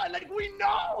 we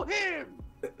know him.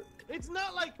 It's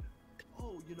not like,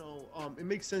 it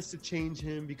makes sense to change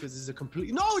him because it's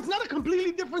it's not a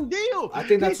completely different deal. I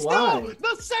think that's why.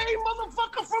 The same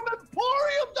motherfucker from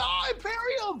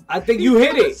Imperium. I think you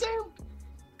hit it.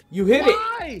 You hit it.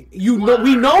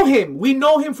 We know him. We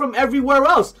know him from everywhere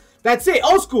else. That's it.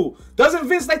 Old school. Doesn't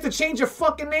Vince like to change your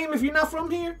fucking name if you're not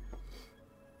from here?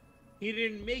 He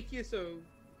didn't make you, so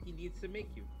he needs to make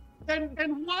you.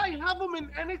 And why have him in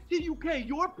NXT UK,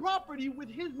 your property, with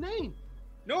his name?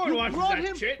 No one watches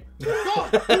that shit. No,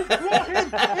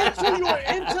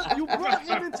 you brought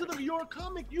him into your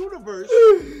comic universe.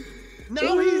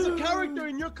 Now he's a character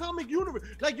in your comic universe.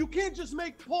 Like, you can't just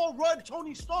make Paul Rudd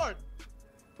Tony Stark.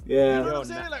 Yeah. You know what I'm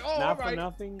saying? Like,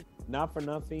 Not for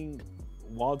nothing.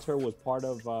 Walter was part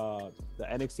of the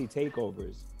NXT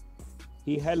takeovers.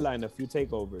 He headlined a few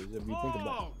takeovers. If you think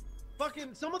about it.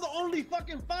 Fucking some of the only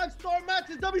fucking 5-star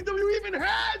matches WWE even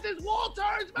has is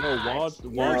Walter's match. No, First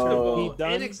of all,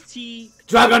 done NXT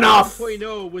Dragunov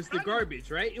 2.0 was the garbage,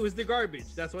 right? It was the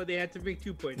garbage. That's why they had to make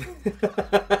 2.0.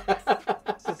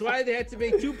 That's why they had to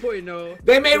make 2.0.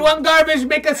 They made one garbage,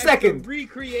 make a second.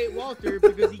 Recreate Walter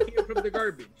because he came from the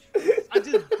garbage. I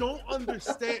just don't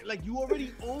understand. Like, you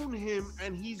already own him,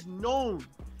 and he's known.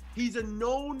 He's a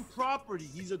known property.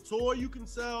 He's a toy you can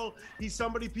sell. He's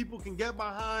somebody people can get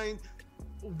behind.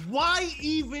 Why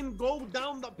even go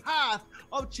down the path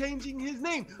of changing his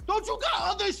name? Don't you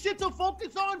got other shit to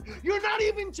focus on? You're not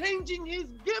even changing his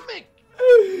gimmick.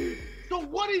 So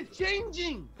what is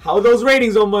changing? How are those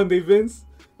ratings on Monday, Vince?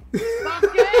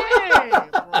 Okay,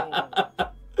 bro.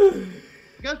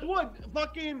 Guess what?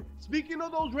 Fucking speaking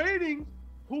of those ratings,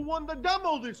 who won the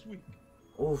demo this week?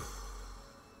 Oof.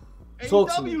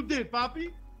 AEW did,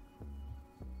 Poppy.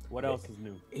 what else is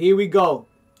new? Here we go.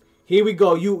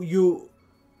 You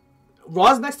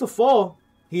Raw's next to fall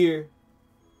here.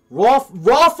 Raw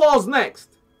falls next.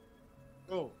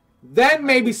 Oh. Then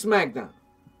maybe SmackDown.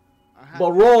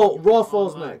 But Raw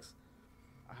falls next.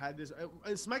 I had this,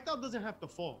 and SmackDown doesn't have to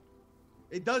fall.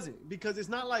 It doesn't, because it's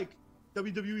not like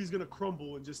WWE is gonna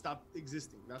crumble and just stop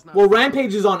existing. That's not. Well,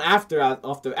 Rampage is on after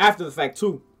the fact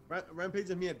too. Rampage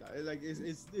es mierda.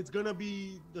 It's gonna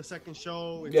be the second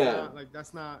show. It's Yeah. not, like,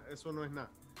 that's not. Eso no es not.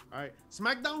 All right.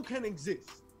 SmackDown can exist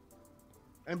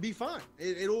and be fine.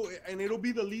 It'll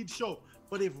be the lead show.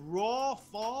 But if Raw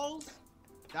falls,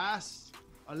 that's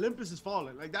Olympus is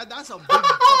falling. Like that's a big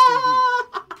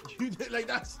fucking deal. Like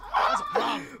that's a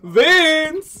problem.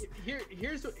 Vince.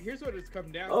 Here's what it's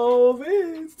come down to. Oh,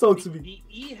 Vince, talk to me. The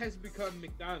E has become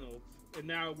McDonald's, and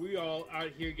now we all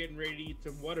out here getting ready to eat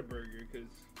some Whataburger because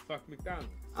fuck McDonald's.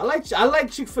 I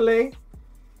like Chick-fil-A.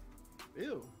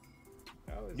 Ew.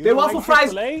 Their waffle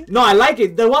fries. No, I like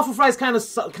it. The waffle fries kind of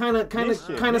suspect.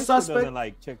 Doesn't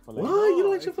like Chick-fil-A. What? You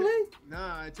don't like Chick-fil-A?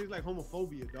 Nah, it tastes like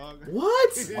homophobia, dog.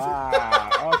 What?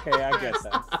 Wow. Okay, I get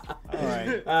that. All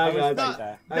right. I got respect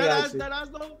that. that. That ass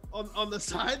though. On the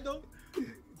side though,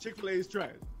 Chick-fil-A is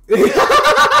trash.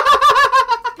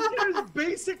 It's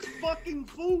basic fucking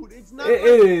food. It's not. It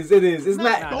is. It's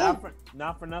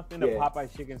Not for nothing. The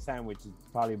Popeye chicken sandwich is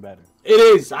probably better. It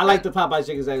is. I like the Popeye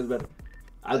chicken sandwich better.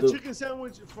 I do. Chicken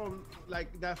sandwich from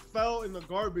like that fell in the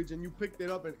garbage and you picked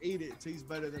it up and ate it tastes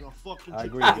better than a fucking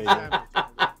chicken sandwich.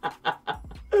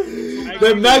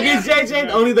 The nuggets,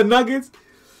 JJ. Only the nuggets.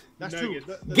 That's Nuggets.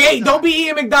 true. Gay, don't be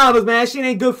eating McDonald's, man. That shit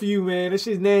ain't good for you, man. That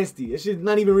shit's nasty. That shit's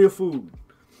not even real food.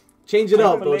 Change it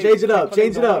up, bro. Change it up.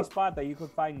 Change it up. Spot that you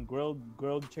could find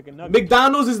grilled chicken nuggets.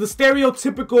 McDonald's is the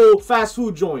stereotypical fast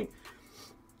food joint.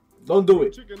 Don't do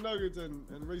it. Chicken nuggets and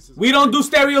racism. We don't do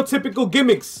stereotypical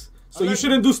gimmicks. So you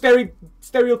shouldn't do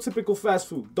stereotypical fast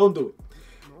food. Don't do it.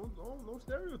 No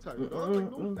stereotype.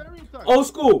 No stereotype. Old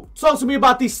school. Talk to me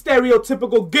about these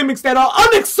stereotypical gimmicks that are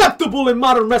unacceptable in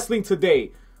modern wrestling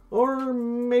today. Or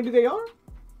maybe they are?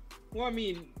 Well, I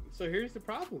mean, so here's the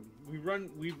problem. We've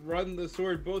run the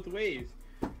sword both ways.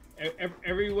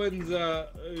 Everyone's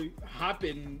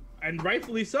hopping, and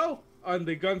rightfully so, on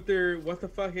the Gunther What the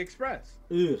Fuck Express.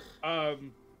 Ugh.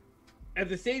 At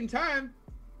the same time,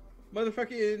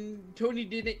 motherfucking Tony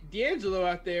D'Angelo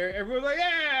out there, everyone's like,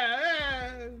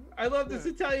 I love this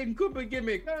Italian Koopa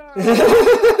gimmick.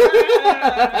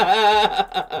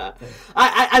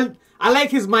 I like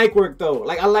his mic work though.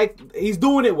 Like he's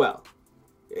doing it well.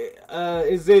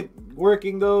 Is it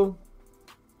working though?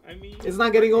 I mean, it's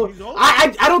not getting old.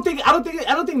 I don't think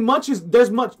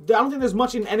there's much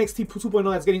in NXT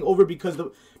 2.0 that's getting over because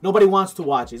nobody wants to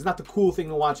watch it. It's not the cool thing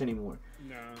to watch anymore.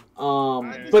 No.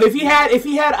 But if he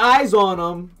had eyes on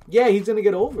him, yeah, he's gonna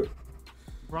get over.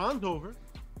 Braun's over.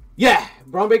 Yeah,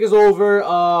 Braun Baker's over.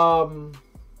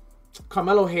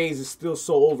 Carmelo Hayes is still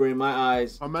so over in my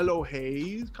eyes. Carmelo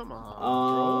Hayes, come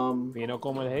on. Vino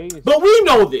como el Hayes. But we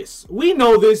know this.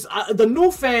 The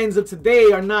new fans of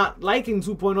today are not liking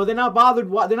 2.0. They're not bothered.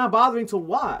 They're not bothering to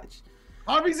watch.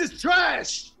 Arby's is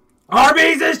trash.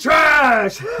 Arby's is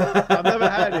trash. I've never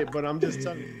had it, but I'm just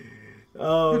telling you.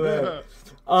 Oh man.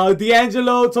 Tony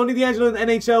D'Angelo in the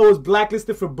NHL was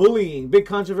blacklisted for bullying. Big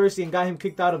controversy and got him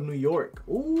kicked out of New York.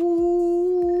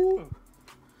 Ooh.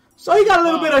 So he got a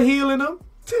little bit of heel in him.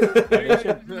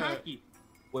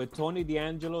 With Tony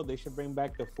D'Angelo, they should bring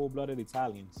back the full-blooded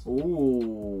Italians.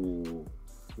 Ooh.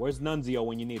 Where's Nunzio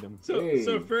when you need him?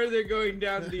 So further going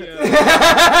down the...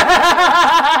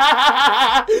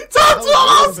 Talk to him,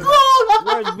 old school!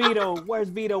 Where's Vito? Where's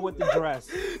Vito with the dress?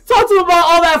 Talk to him about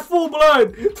all that full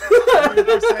blood.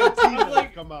 I'm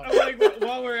like,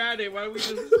 while we're at it, why don't we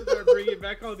just start bringing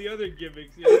back all the other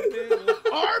gimmicks? You know what I'm saying?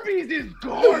 Arby's is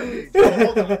garbage.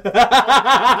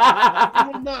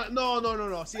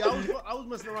 No. See, I was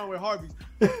messing around with Harvey's.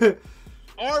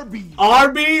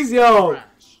 Arby's, yo. Trash.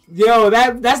 Yo,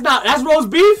 that's roast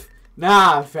beef?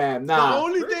 Nah, fam, nah. The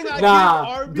only thing I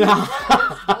give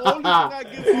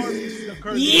Arby's is the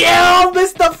curly. Yo,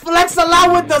 Mr. Flex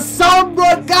along with the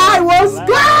Sombra guy. What's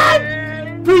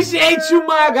good? Appreciate you,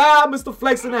 my guy. Mr.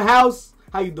 Flex in the house.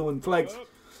 How you doing, Flex?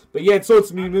 But yeah, so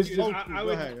it's me, Mr. I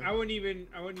wouldn't even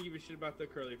shit about the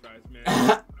curly fries, man.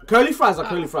 Curly fries are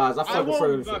curly fries. I fuck with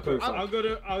curly fries.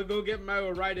 I'll go get my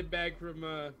Orida bag from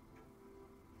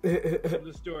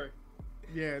the store.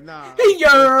 Yeah, nah.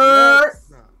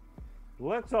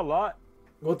 What's a lot?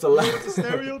 What's a lot? It's a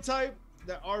stereotype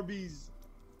that Arby's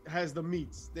has the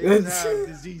meats. They just have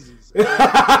diseases.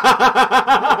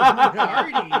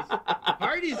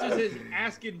 Hardee's just is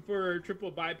asking for a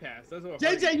triple bypass. That's what.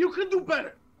 JJ, you can do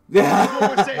better. That's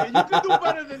what we're saying. You can do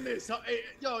better than this. Hey,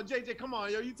 yo, JJ, come on,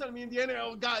 yo. You telling me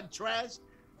Indiana got trash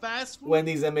fast food?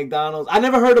 Wendy's and McDonald's. I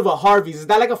never heard of a Harvey's. Is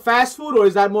that like a fast food or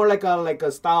is that more like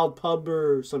a styled pub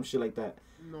or some shit like that?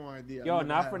 No idea. Yo,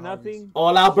 not for nothing.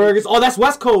 All Out Burgers. Oh, that's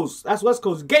West Coast. That's West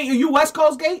Coast. Gate, are you West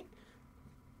Coast, Gate?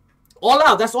 All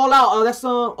Out. That's All Out. That's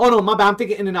Oh no, my bad. I'm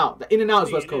thinking In-N-Out. The In-N-Out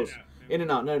is West Coast.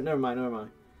 In-N-Out. Never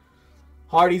mind.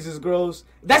 Hardee's is gross.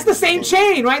 That's the same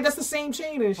chain, right? That's the same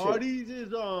chain and shit. Hardee's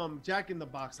is Jack in the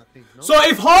Box, I think. No? So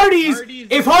if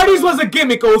Hardee's was a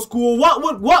gimmick, old school,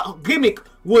 what gimmick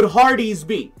would Hardee's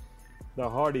be? The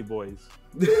Hardy Boys.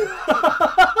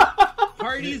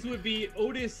 Hardee's would be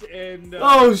Otis and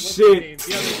oh shit,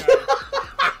 the other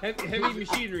guy. Heavy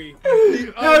Machinery.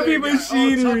 Heavy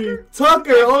Machinery.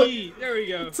 Tucker. Tuck E. There we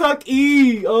go. Tuck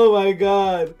E. Oh my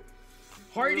god.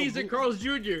 Hardee's and Carl's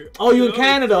Jr. Oh, you in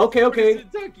Canada? Okay.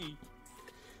 Kentucky.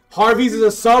 Harvey's is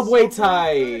a Subway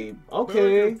type.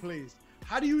 Okay. Please.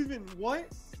 How do you even what?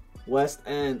 West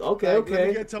End. Okay. Let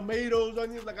me get tomatoes,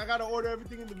 onions. Like I gotta order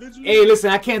everything individually. Hey, listen,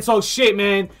 I can't talk shit,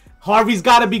 man. Harvey's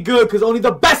gotta be good because only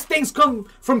the best things come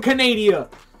from Canada.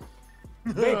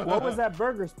 Vic, what was that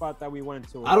burger spot that we went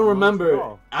to? I don't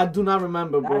remember. I do not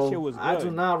remember, bro. That shit was good. I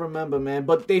do not remember, man.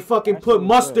 But they fucking put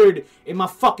mustard in my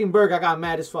fucking burger. I got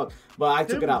mad as fuck. But I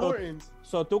took it out.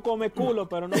 So tú come culo,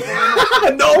 pero no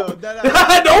No.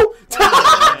 No.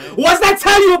 What's that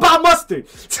tell you about mustard?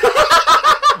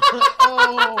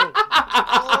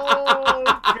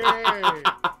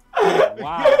 Okay.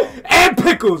 Wow. And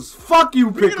pickles. Fuck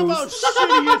you, pickles. About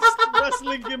shittiest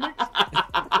wrestling gimmicks.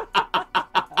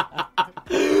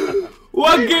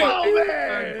 What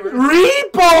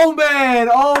Repo Man!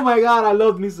 Oh my god, I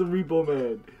love me some Repo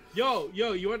Man. Yo,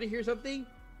 you want to hear something?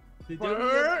 The WWE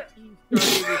started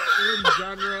its own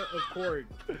genre of chord.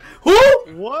 Who?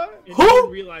 What? And no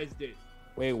one realized it.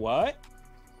 Wait, what?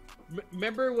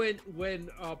 Remember when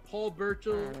Paul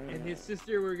Burchill and his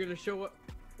sister were gonna show up?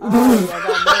 I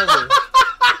got nervous.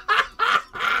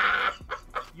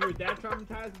 You were that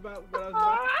traumatized about what I was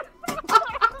about?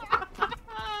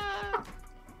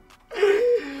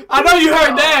 I know you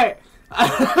heard that.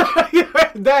 You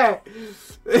heard that.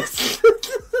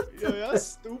 Yo, y'all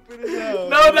stupid as hell.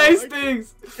 No bro. nice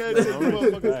things. Can't take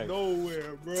motherfuckers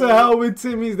nowhere, bro. To hell with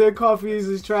Timmy's. Their coffee is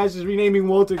as trash as renaming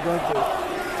Walter Gunther.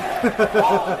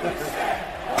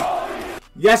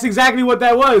 That's exactly what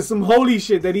that was. Some holy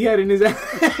shit that he had in his ass.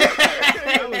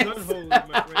 That was unholy,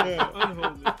 my friend.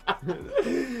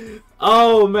 Unholy.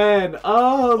 Oh man.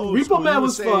 Repo Man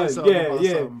was fun.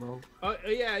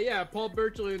 Yeah. Yeah. Paul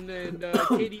Burchill and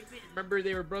Katie Lee. Remember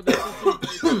they were brothers and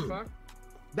sisters.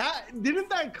 Didn't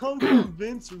that come from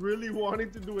Vince really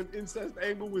wanting to do an incest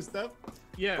angle with Steph?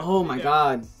 Yeah. Oh my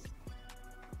god.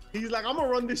 He's like, I'm gonna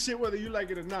run this shit whether you like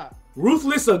it or not.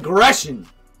 Ruthless aggression.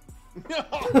 In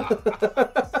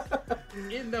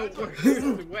the worst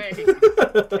way.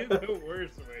 In the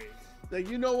worst way. Like,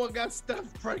 you know what got Steph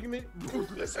pregnant?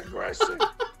 Ruthless aggression.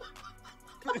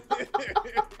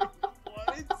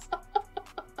 What?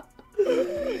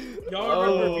 Y'all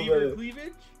remember Beaver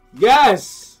Cleavage?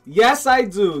 Yes, I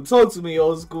do. Talk to me,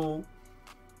 old school.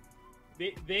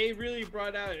 They really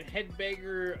brought out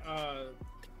Headbanger.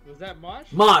 Was that Mosh?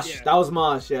 Mosh. Yeah. That was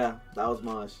Mosh. Yeah, that was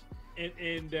Mosh. And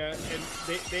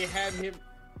they had him.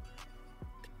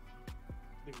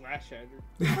 The glass shattered.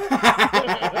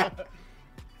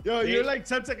 Yo, you're like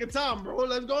 10 second Tom, bro.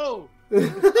 Let's go.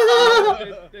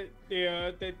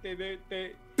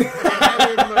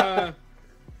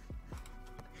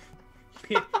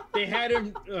 They had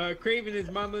him craving his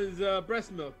mama's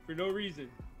breast milk for no reason.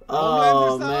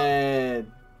 Oh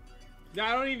man. No,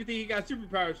 I don't even think he got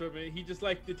superpowers from it. He just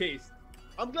liked the taste.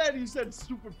 I'm glad you said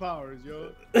superpowers,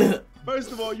 yo.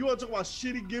 First of all, you want to talk about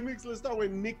shitty gimmicks? Let's start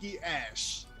with Nikki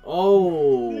Ash.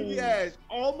 Oh. Nikki Ash,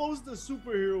 almost a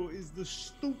superhero, is the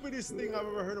stupidest thing I've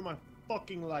ever heard in my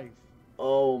fucking life.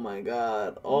 Oh my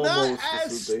god. Almost Not a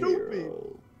as superhero. stupid,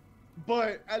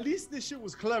 but at least this shit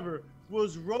was clever.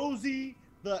 Was Rosie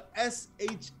the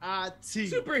SHIT?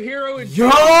 Superhero and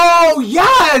Yo,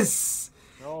 yes!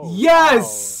 Oh,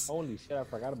 Yes! Wow. Holy shit, I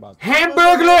forgot about that.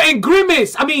 Hamburglar and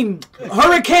Grimace. I mean,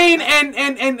 Hurricane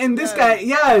and this guy.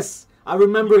 Yes, I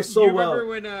remember it so you well.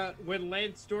 remember when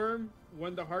Lance Storm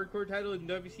won the hardcore title in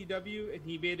WCW and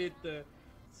he made it the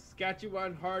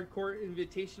Saskatchewan Hardcore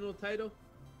Invitational title?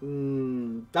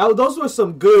 Those were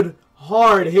some good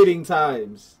hard hitting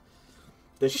times.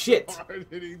 The shit. Hard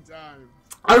hitting time.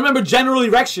 I remember General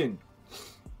Erection.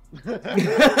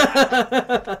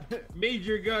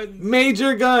 Major Guns.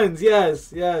 Major Guns.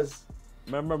 Yes.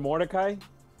 Remember Mordecai?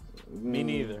 Me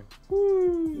neither.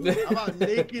 How about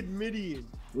Naked Midian?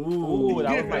 Ooh,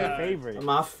 that was my favorite.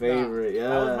 My favorite. Yeah.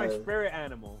 That was my spirit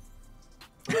animal.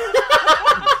 To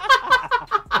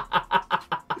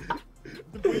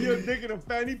put your dick in a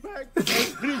fanny pack?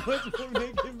 That's pretty much what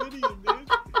Naked Midian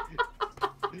did.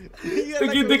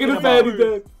 Stick your dick in a fanny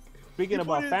pack. Speaking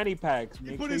about fanny packs, He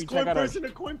make put sure his you coin check out our purse in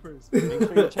a coin purse. make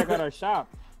sure you check out our shop,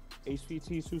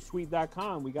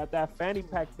 hvtsusweet.com. We got that fanny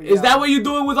pack for you. Is that what you're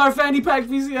doing with our fanny pack,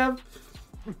 VCF?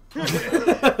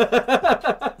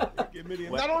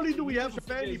 Not only do we have a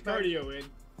fanny His pack, cardio in.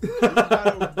 we've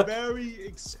got a very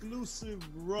exclusive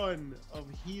run of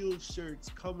heel shirts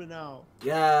coming out.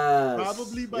 Yes.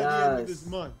 Probably by the end of this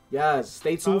month. Yes.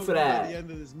 Stay tuned for By the that. end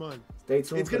of this month. Stay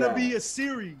tuned It's for gonna that. be a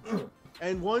series.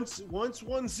 And once one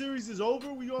series is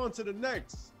over, we go on to the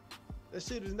next. That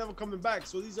shit is never coming back.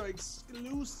 So these are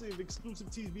exclusive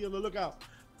tees. Be on the lookout.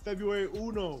 February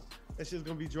 1. That shit's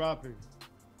gonna be dropping.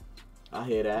 I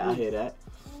hear that.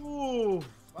 Ooh,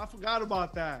 I forgot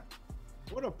about that.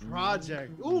 What a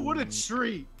project. Ooh, what a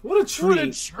treat. What a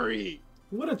treat. treat.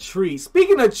 What a treat.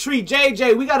 Speaking of treat,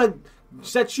 JJ, we gotta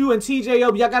set you and TJ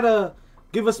up. Y'all gotta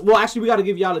give us. Well, actually, we gotta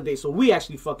give y'all a date. So we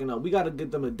actually fucking up. We gotta give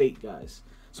them a date, guys,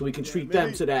 so we can treat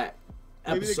them to that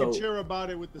Maybe episode. they can cheer about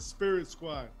it with the Spirit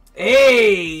Squad.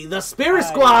 Hey, the Spirit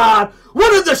Squad.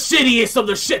 One of the shittiest of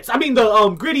the shits. I mean, the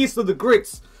grittiest of the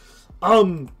grits.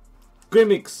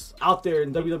 Gimmicks out there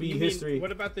in WWE You mean, history.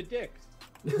 what about the dicks?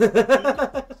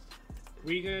 Were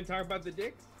you gonna talk about the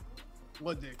dicks?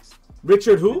 What dicks?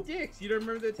 Richard who? The dicks. You don't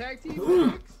remember the tag team?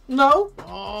 The dicks? No.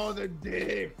 Oh, the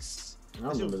dicks. I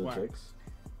don't remember the dicks.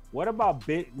 What about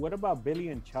Billy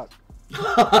and Chuck?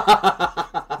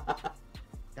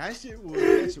 That shit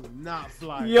would not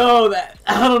fly. Yo,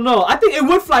 I don't know. I think it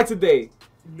would fly today.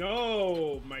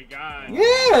 No, my God.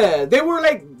 Yeah, they were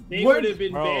like. They would have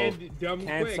been banned dumb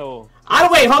cancel. quick. I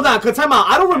don't wait. Hold on, cause time out.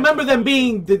 I don't remember them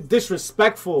being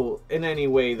disrespectful in any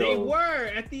way, though. They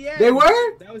were at the end. They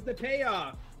were. That was the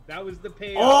payoff. That was the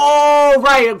payoff. Oh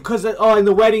right, because in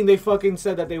the wedding they fucking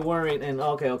said that they weren't, and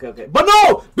okay. But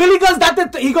no, Billy goes not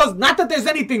that he goes not that there's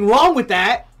anything wrong with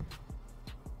that.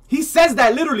 He says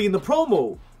that literally in the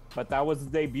promo. But that was his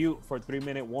debut for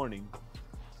 3-minute warning.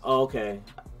 Oh, okay.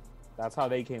 That's how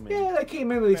they came in. Yeah, they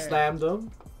came in and they slammed them.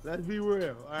 Let's be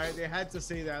real, all right? They had to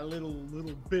say that little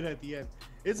bit at the end.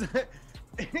 It's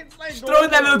like throw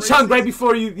in that little chunk right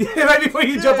before you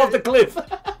jump off the cliff.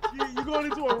 You're going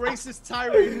into a racist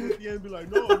tirade at the end and be like,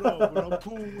 no, but I'm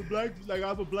cool with black. Like I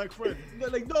have a black friend.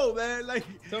 Like no, man. Like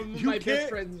some of my best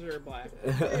friends are black.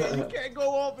 Yeah, you can't go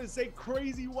off and say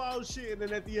crazy wild shit and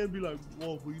then at the end be like,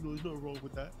 whoa, but there's nothing wrong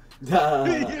with that.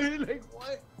 Like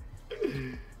what?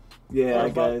 Yeah,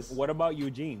 guys. What about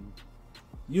Eugene?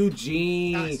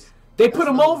 Eugene. They put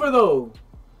him over though.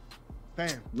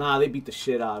 Bam. Nah, they beat the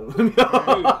shit out of him. Dude,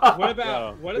 what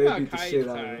about Kai and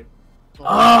Tai?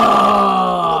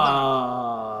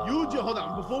 Hold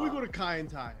on. Before we go to Kai and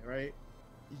Tai, right?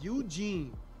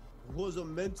 Eugene was a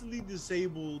mentally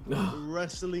disabled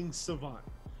wrestling savant.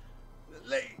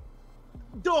 Like,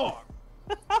 dog.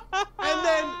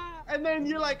 And then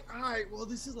you're like, all right, well,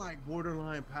 this is like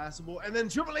borderline passable. And then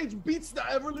Triple H beats the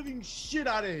ever living shit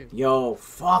out of him. Yo,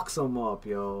 fucks him up,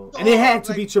 yo. And it had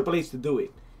to be Triple H to do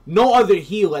it. No other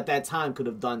heel at that time could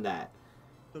have done that.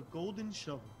 The golden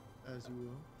shovel, as you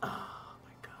will. Oh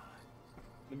my god.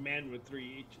 The man with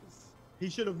 3 H's. He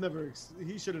should have never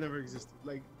existed.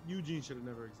 Like Eugene should have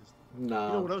never existed. Nah.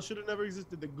 You know what else should have never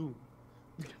existed? The Goon.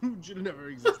 The Goon should have never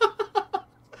existed.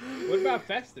 What about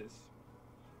Festus?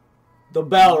 The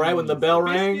bell, right? When the bell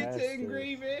rang. Biscuits and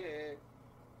gravy.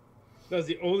 That was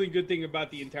the only good thing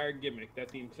about the entire gimmick, that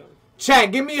theme song.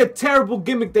 Chat, give me a terrible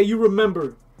gimmick that you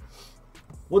remember.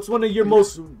 What's one of your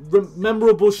most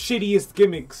memorable, shittiest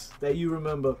gimmicks that you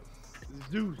remember?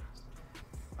 Dude.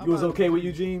 You was okay with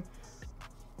Eugene?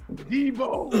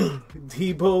 Debo.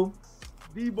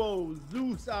 Debo,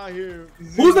 Zeus out here.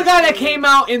 Who's the guy that came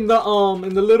out in the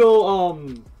little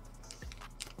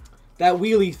that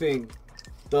wheelie thing?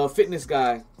 The fitness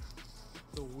guy.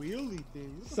 The wheelie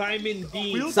thing. Simon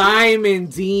Dean. Simon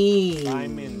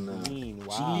Dean.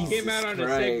 Wow. He came out on a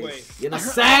Segway. In a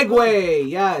Segway,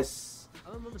 yes. I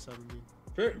don't remember Simon Dean.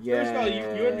 First of all,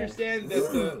 you understand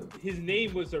that his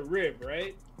name was a rib,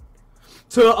 right?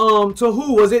 To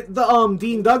who was it? The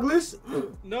Dean Douglas?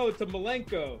 No, to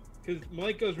Malenko, because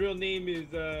Malenko's real name is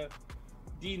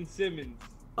Dean Simmons.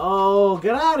 Oh,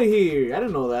 get out of here! I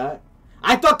didn't know that.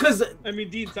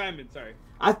 Dean Simon. Sorry.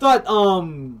 I thought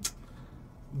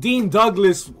Dean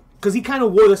Douglas, because he kind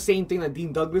of wore the same thing that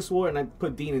Dean Douglas wore, and I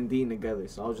put Dean and Dean together.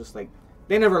 So I was just like,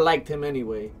 they never liked him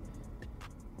anyway.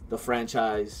 The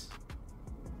franchise.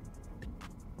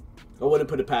 I wouldn't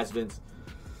put it past Vince.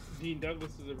 Dean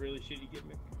Douglas is a really shitty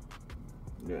gimmick.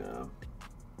 Yeah.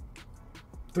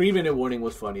 3-minute warning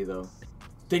was funny though.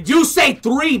 Did you say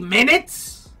 3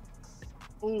 minutes?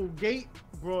 Oh, Gate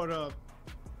brought up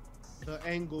the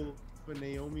angle for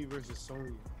Naomi versus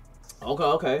Sonya.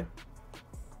 Okay.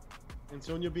 And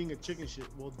Sonya being a chicken shit.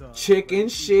 Well done. Chicken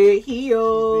shit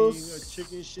heels. She's being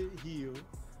a chicken shit heel.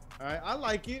 Alright, I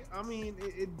like it. I mean,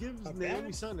 it gives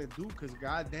Naomi something to do because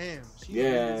goddamn, she's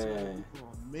been in for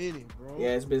a minute, bro.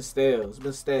 Yeah, it's been stale. And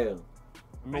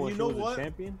you know what?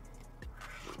 Champion?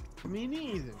 Me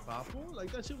neither, Papo.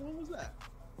 Like that shit. When was that?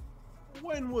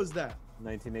 When was that?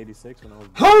 1986 when I was.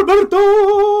 Alberto.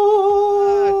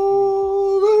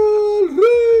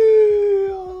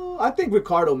 I think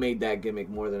Ricardo made that gimmick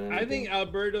more than anything. I think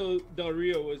Alberto Del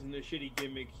Rio wasn't a shitty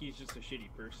gimmick. He's just a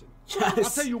shitty person. Yes. I'll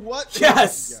tell you what.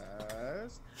 Yes.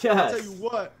 I'll tell you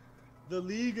what. The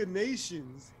League of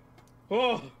Nations.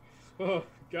 Oh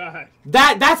God.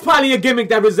 That's probably a gimmick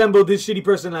that resembled his shitty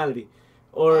personality.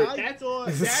 Or that's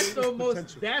almost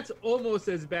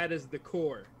as bad as the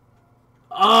core.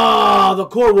 Oh, the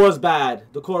core was bad.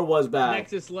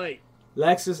 Nexus Light.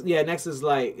 Nexus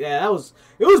Light. Yeah,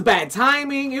 it was bad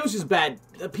timing. It was just bad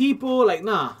people. Like,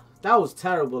 nah, that was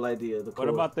terrible idea. What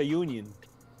about the Union?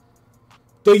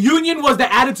 The Union was the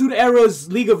Attitude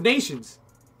Era's League of Nations.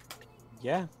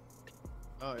 Yeah.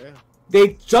 Oh yeah.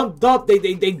 They jumped up.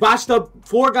 They botched up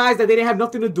 4 guys that they didn't have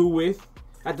nothing to do with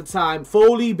at the time.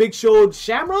 Foley, Big Show,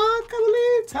 Shamrock, I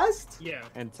believe, Test. Yeah.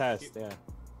 And Test. Yeah.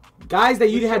 Guys that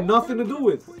you had nothing to do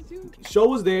with. Show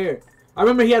was there. I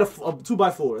remember he had a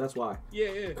 2x4. That's why.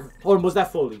 Yeah. Or was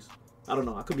that Foley's? I don't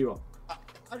know. I could be wrong.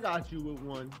 I got you with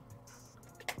one.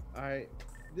 All right.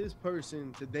 This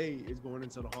person today is going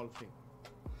into the Hall of Fame.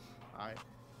 All right.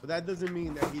 but that doesn't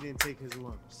mean that he didn't take his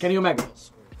lumps. Kenny Omega.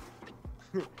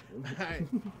 Right.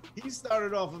 He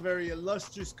started off a very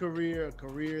illustrious career, a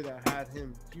career that had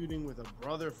him feuding with a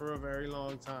brother for a very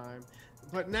long time.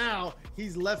 But now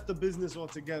he's left the business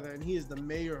altogether, and he is the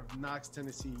mayor of Knox,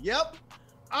 Tennessee. Yep,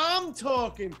 I'm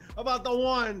talking about the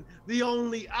one, the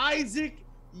only Isaac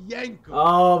Yanko.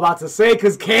 Oh, about to say,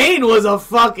 because Kane was a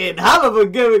fucking hell of a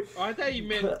gimmick. Oh, I thought you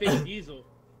meant Vin Diesel.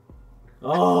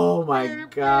 Oh my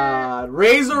God,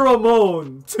 Razor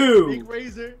Ramon 2. Big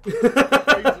Razor.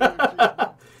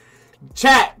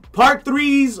 Chat, part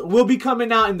 3s will be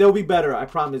coming out and they'll be better, I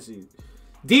promise you.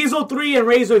 Diesel 3 and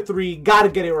Razor 3, gotta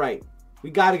get it right. We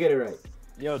gotta get it right.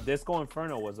 Yo, Disco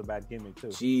Inferno was a bad gimmick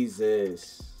too.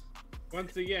 Jesus.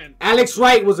 Once again, Alex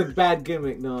Wright was a bad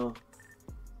gimmick, no.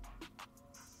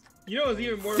 you know, it was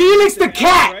even more. Felix the than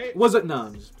Cat Alex Wright? was it? No,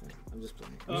 I'm just playing. I'm just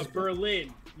playing.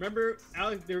 Berlin. Remember,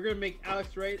 Alex? They were gonna make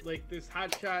Alex Wright like this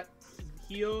hotshot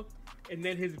heel, and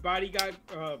then his bodyguard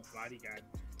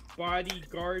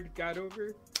got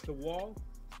over the wall.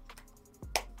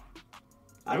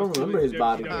 I don't remember his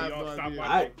body.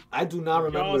 I do not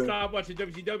remember. Y'all stopped watching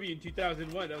WCW in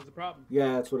 2001. That was the problem.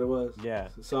 Yeah, that's what it was. Yeah.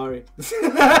 Sorry.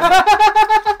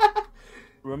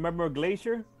 Remember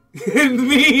Glacier?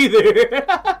 Me either.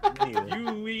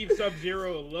 You leave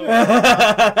Sub-Zero alone.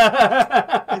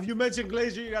 If you mention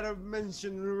Glacier, you gotta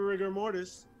mention Rigor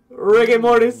Mortis. Rigor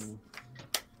Mortis.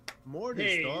 Mortis,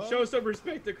 Hey, dog. show some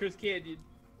respect to Chris Canyon.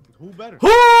 Who better?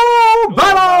 Who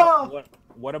better?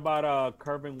 What about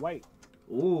Curvin White?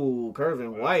 Ooh,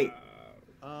 Curvin White.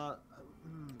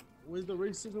 Where's the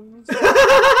racism?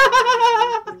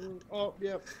 Oh,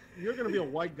 yeah. You're gonna be a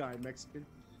white guy, Mexican.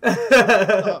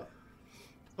 Fucked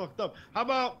up. How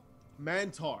about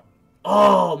Mantar?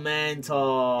 Oh,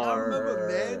 Mantar. I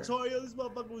remember Mantar. Yo, this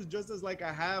motherfucker was just as like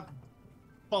a half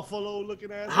buffalo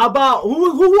looking ass. How about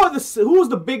who was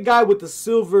the big guy with the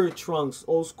silver trunks,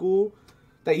 old school,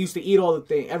 that used to eat all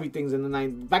the everything's in the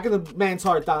night back in the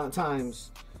Mantar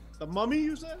times? The Mummy,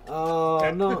 you said?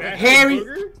 Oh no, Bastion Harry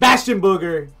Booger? Bastion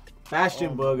Booger,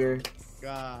 Bastion Booger.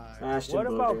 God. Bastion What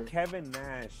about Booger. Kevin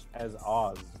Nash as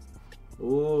Oz?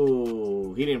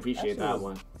 Ooh, he didn't appreciate that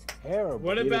one. Terrible.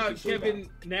 What He didn't about appreciate Kevin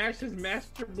Nash's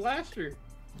Master Blaster?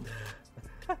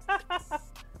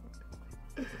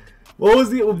 What was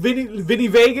the Vinny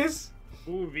Vegas?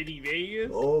 Ooh, Vinny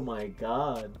Vegas. Oh my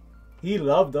God, he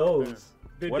loved those.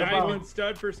 The What Diamond about-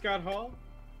 Stud for Scott Hall.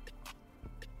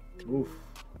 Oof.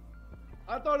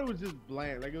 I thought it was just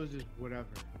bland. Like, it was just whatever.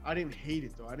 I didn't hate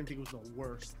it, though. I didn't think it was the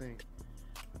worst thing.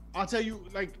 I'll tell you,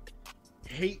 like,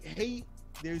 hate.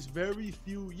 There's very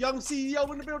few. Young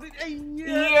CEO in the building. Hey,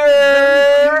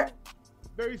 Yeah.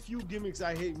 Very few gimmicks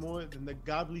I hate more than the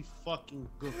godly fucking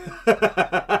good. But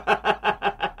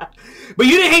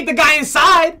you didn't hate the guy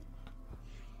inside.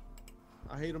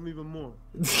 I hate him even more.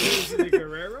 Anthony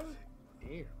Guerrero.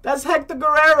 Damn. That's Hector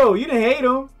Guerrero. You didn't hate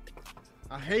him.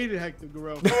 I hated Hector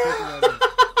Guerrero for picking on him.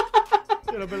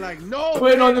 Should have been like, no.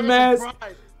 Put man, on the I got mask. some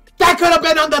pride. That could have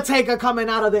been Undertaker coming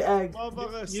out of the egg.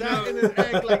 Motherfucker You sat know- in his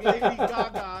egg like Lady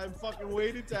Gaga and fucking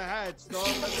waited to hatch, dog.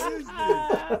 What is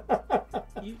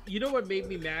this? You know what made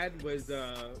me mad was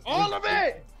All of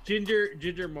it!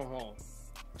 Ginger Mahal.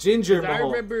 Ginger 'Cause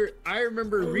Mahal. I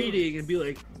remember reading and be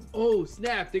like, oh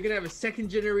snap, they're gonna have a second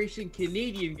generation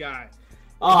Canadian guy.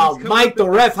 Oh, He's coming Mike up the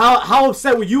in- ref. How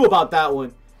upset were you about that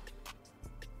one?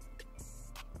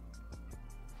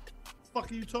 What the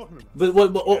fuck are you talking about? But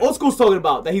what old school's talking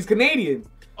about? That he's Canadian.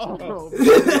 Oh,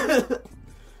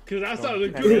 Because I saw the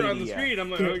Cougar on the Canadian. screen.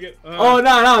 I'm like, okay. Oh no,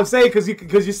 I'm saying because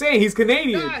you're saying he's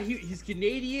Canadian. Nah, he's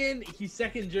Canadian. He's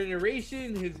second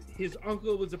generation. His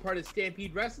uncle was a part of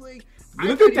Stampede Wrestling.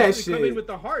 Look thought at that he was gonna come shit. in with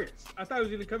the Hearts. I thought he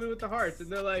was gonna come in with the Hearts,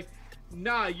 and they're like,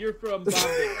 "Nah, you're from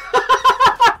Bombay.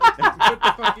 Put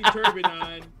the fucking turban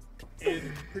on and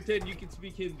pretend you can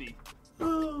speak Hindi.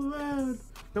 Oh man.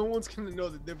 no one's gonna know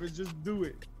the difference. Just do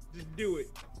it. Just do it."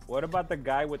 What about the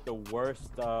guy with the worst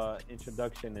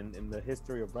introduction in the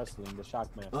history of wrestling, the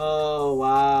Shockmaster? Oh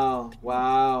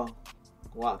wow.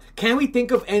 Can we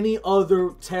think of any other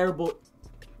terrible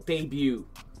debut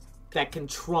that can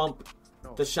trump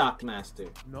No. the Shockmaster?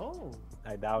 No.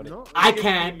 I doubt it. No. I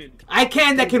can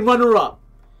that can run her up.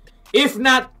 If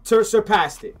not to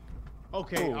surpass it.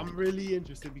 Okay, Ooh. I'm really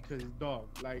interested because dog,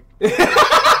 like, That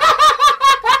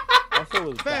shit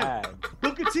was Fam. bad.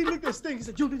 look at this thing. He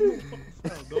said, "Yo, this motherfucker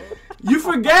fell, dog." You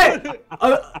forget.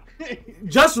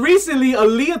 Just recently,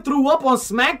 Aaliyah threw up on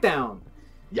SmackDown.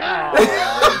 Yeah. That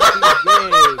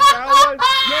That was-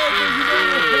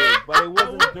 was- but it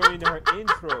wasn't during her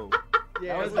intro.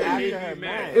 Yeah, That was their after debut her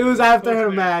match. It was after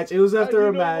her match. It was after You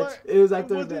her know match. what? It was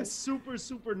after It her wasn't match.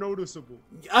 super noticeable.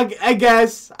 I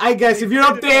guess. They If you're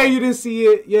up played it there, off. you didn't see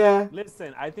it. Yeah.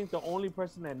 Listen, I think the only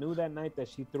person that knew that night that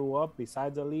she threw up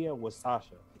besides Aaliyah was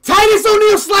Sasha. Titus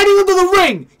O'Neil sliding into the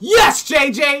ring. Yes,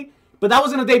 JJ. But that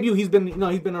wasn't a debut. He's been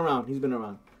around. He's been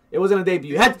around. It wasn't a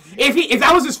debut. If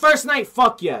that was his first night,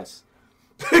 fuck yes.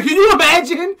 Can you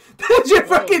imagine? That's your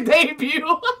fucking debut.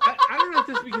 I don't know if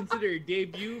this would be considered a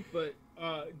debut, but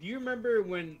do you remember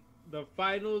when the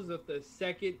finals of the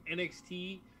second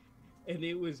NXT, and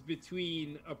it was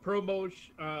between a promo?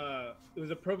 It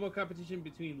was a promo competition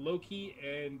between Loki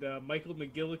and Michael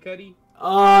McGillicuddy.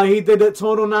 He did the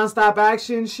total nonstop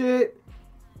action shit.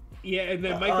 Yeah, and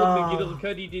then Michael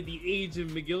McGillicuddy did the Age of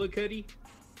McGillicuddy.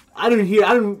 I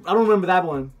don't remember that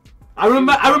one. I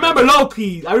remember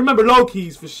Loki's. I remember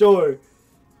Loki's for sure.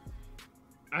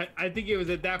 I think it was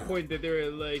at that point that they were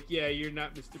like, "Yeah, you're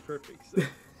not Mr. Perfect." So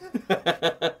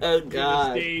Oh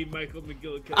God. stay Michael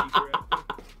McGillicuddy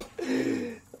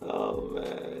forever. Oh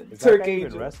man. Is that Turk guy even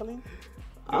Angel. wrestling?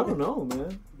 I don't know,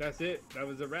 man. That's it. That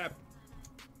was a wrap.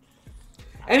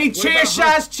 Any What chair about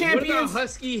shots What about champions?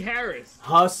 Husky Harris?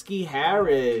 Husky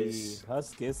Harris.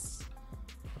 Huskis.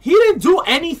 He didn't do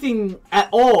anything at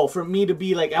all for me to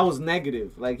be like I was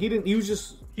negative. Like he didn't. He was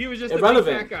just He was just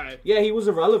irrelevant. a big fat guy. Yeah, he was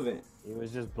irrelevant. He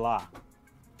was just blah.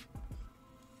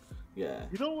 Yeah.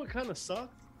 You know what kind of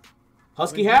sucked?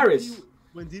 Husky When Harris.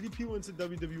 when DDP went to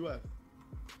WWF.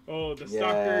 Oh, the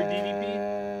stalker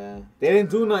DDP. They didn't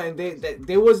do nothing.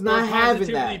 They was not Or having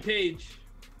Positively that. Page.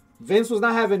 Vince was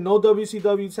not having no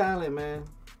WCW talent, man.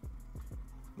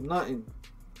 Nothing.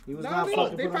 He was not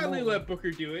fucking They putting finally them over. let Booker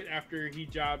do it after he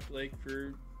jobbed like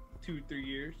for 2-3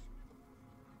 years.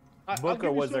 I'll give Booker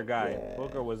you was their some- guy. Yeah.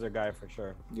 Booker was their guy for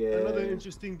sure. Yeah. Another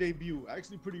interesting debut.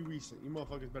 Actually, pretty recent. You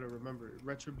motherfuckers better remember it.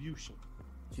 Retribution.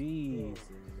 Jesus.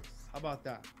 How about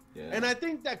that? Yeah. And I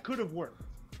think that could have worked.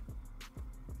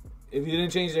 If you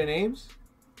didn't change their names.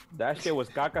 That shit was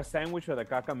caca sandwich or the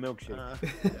caca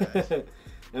milkshake Yes.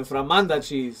 And Framanda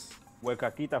cheese. with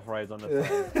caquita fries on the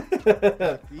side.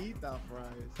 Taquita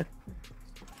fries.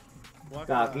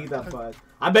 Taquita fries.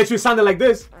 I bet you it sounded like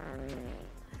this.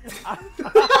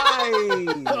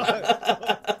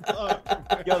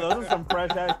 Yo, those are some fresh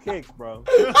ass kicks, bro.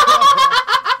 Those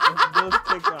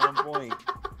kicks are on point.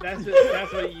 That's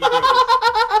what you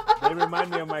do. They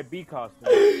remind me of my B costume.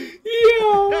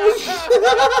 Yo.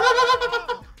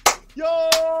 Yo,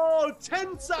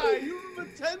 Tensai. You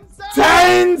remember Tensai?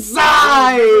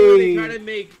 Tensai. They try to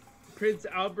make Prince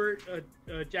Albert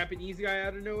a Japanese guy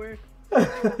out of nowhere.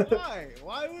 Why?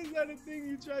 Why was that a thing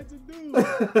you tried to do?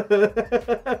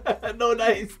 No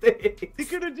nice thing. He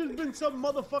could have just been some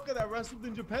motherfucker that wrestled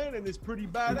in Japan and is pretty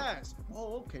badass.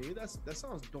 Oh, okay. That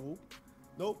sounds dope.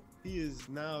 Nope. He is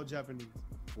now Japanese.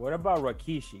 What about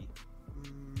Rikishi?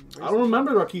 I don't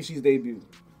remember Rakishi's debut.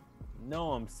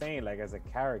 No, I'm saying like as a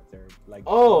character, like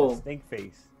Oh. stink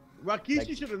face. Rakishi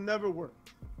Like- should have never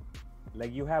worked.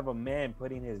 Like you have a man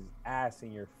putting his ass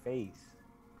in your face.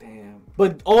 Damn.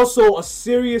 But also a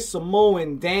serious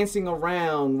Samoan dancing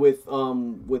around with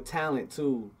talent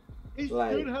too. He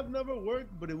Like- should have never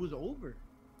worked, but it was over.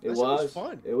 It That shit was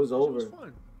fun. It was That shit over. was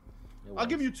fun. I'll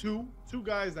give you two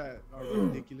guys that are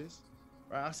ridiculous.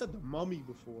 Right, I said the Mummy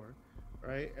before,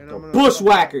 right? And The I'm gonna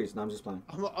Bushwhackers. No, I'm just playing.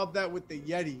 I'm gonna up that with the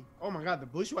Yeti. Oh my God, the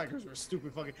Bushwhackers were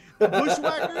stupid fucking. The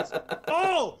Bushwhackers.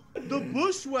 Oh, the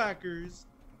Bushwhackers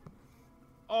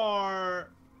are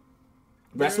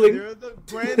Wrestling? They're the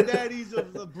granddaddies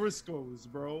of the Briscoes,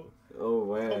 bro.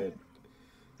 Oh man.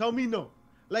 Tell me no.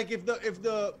 Like if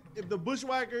the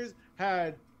Bushwhackers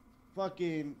had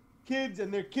fucking kids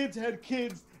and their kids had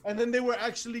kids and then they were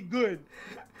actually good.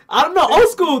 I don't know. Old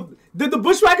school. Did the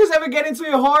Bushwhackers ever get into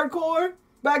your hardcore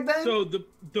back then? So the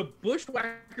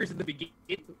Bushwhackers in the beginning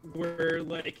were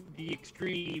like the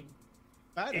extreme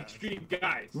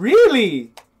guys.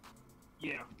 Really?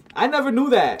 Yeah. I never knew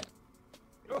that.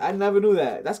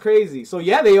 That's crazy. So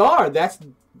yeah, they are. That's the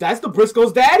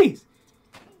Briscoes' daddies.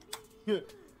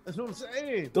 That's what I'm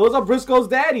saying. Those are Briscoes'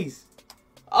 daddies.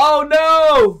 Oh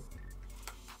no!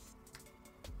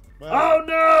 Oh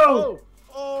no!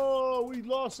 Oh, we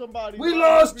lost somebody. We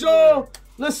lost Joe.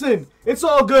 Listen, it's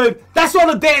all good. That's all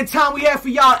the damn time we have for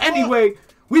y'all. Anyway,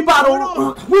 we about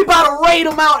to raid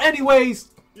them out.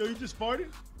 Anyways, Yo, you just farted?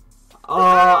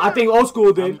 I think old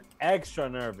school did. I'm extra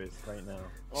nervous right now.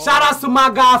 Shout outs to my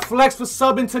guy Flex for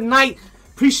subbing tonight.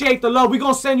 Appreciate the love. We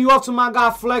gonna send you up to my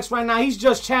guy Flex right now. He's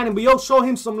just chatting, but yo, show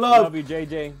him some love. Love you,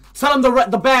 JJ. Tell him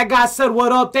the bad guy said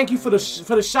what up. Thank you for the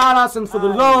shout outs and for the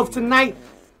love tonight.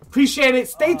 Appreciate it.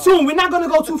 Stay tuned. We're not gonna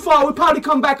go too far. We'll probably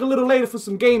come back a little later for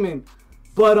some gaming.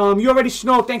 But you already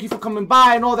know. Thank you for coming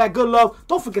by and all that good love.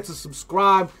 Don't forget to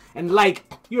subscribe and like.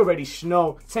 You already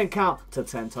know. 10 count to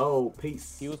 10 toe.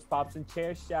 Peace. Heels, pops, and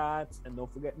chair shots. And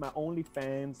don't forget my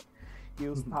OnlyFans.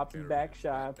 Heels, pops, and back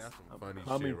shots. That's some funny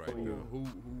coming shit for right there. you.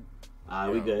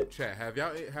 Who? We good. Chat.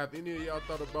 Have any of y'all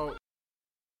thought about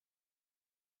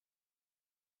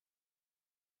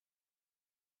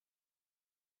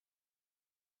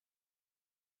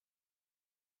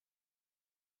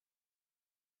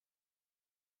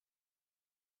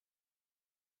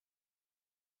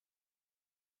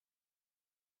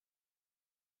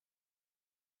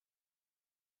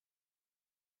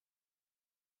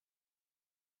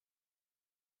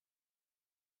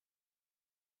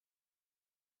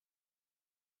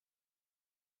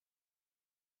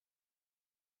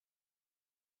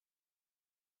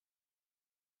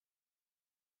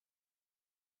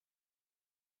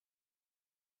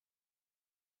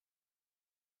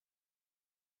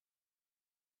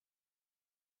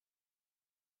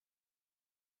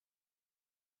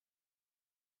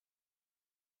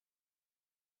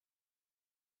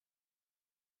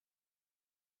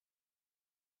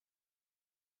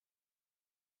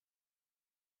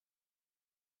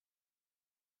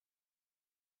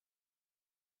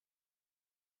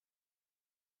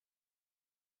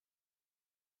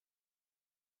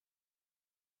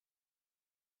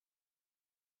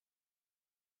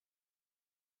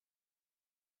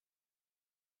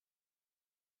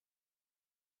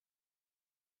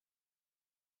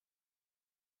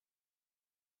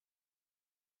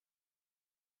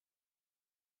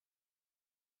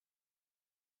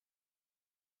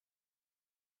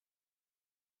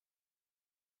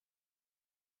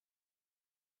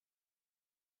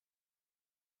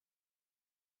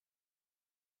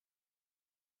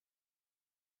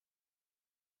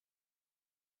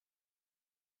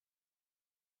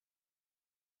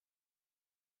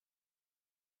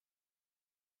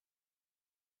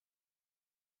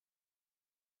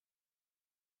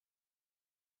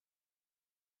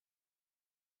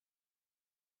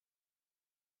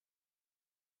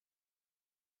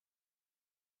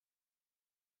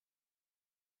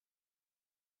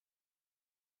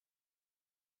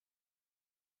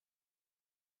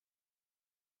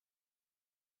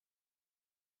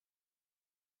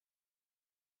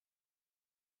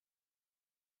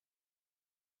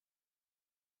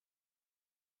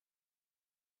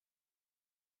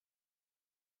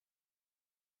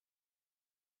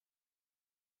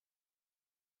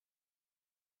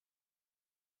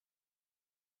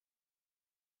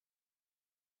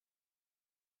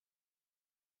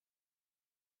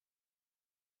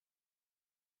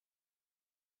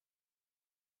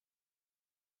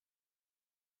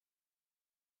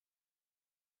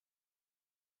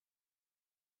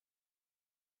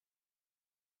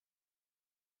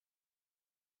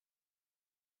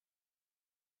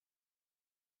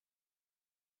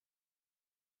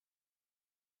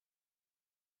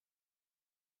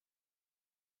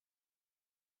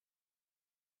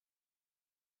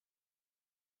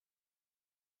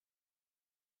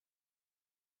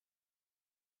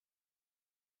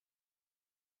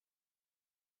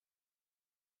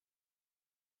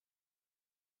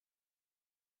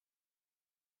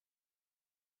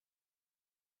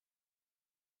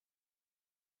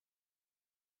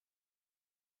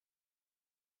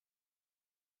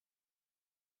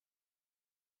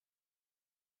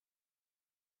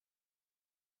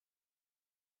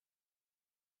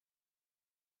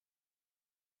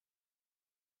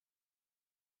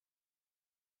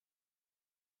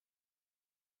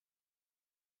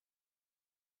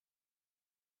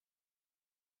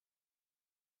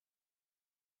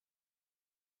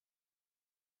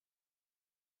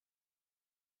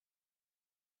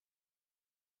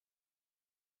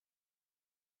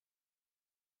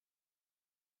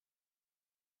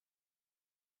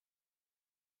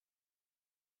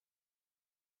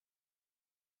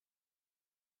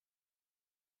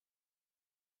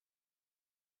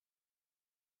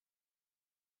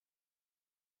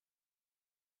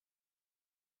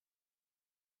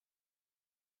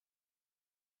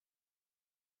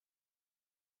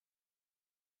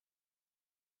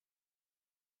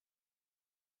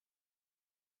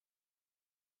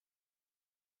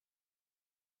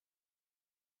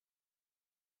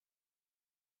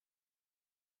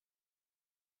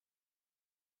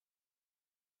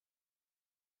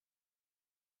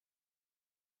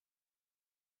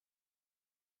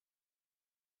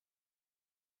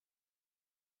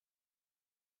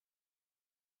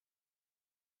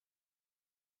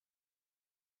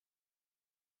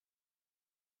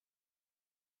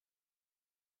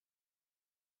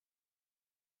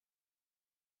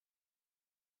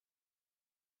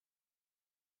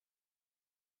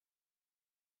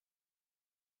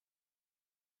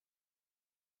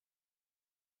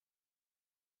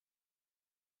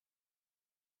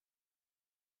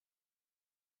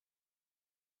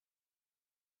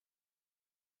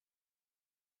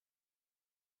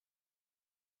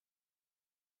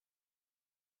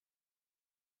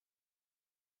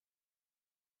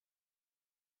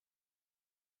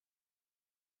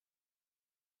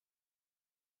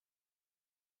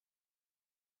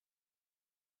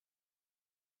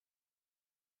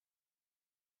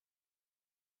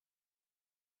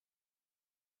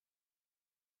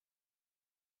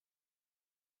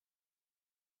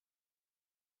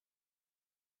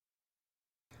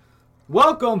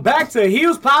Welcome back to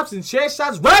Heels, Pops, and Chair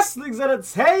Shots, Wrestling's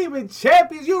Entertainment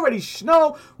Champions. You already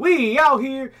know we out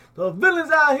here. The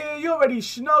villains out here. You already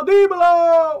know. D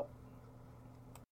below.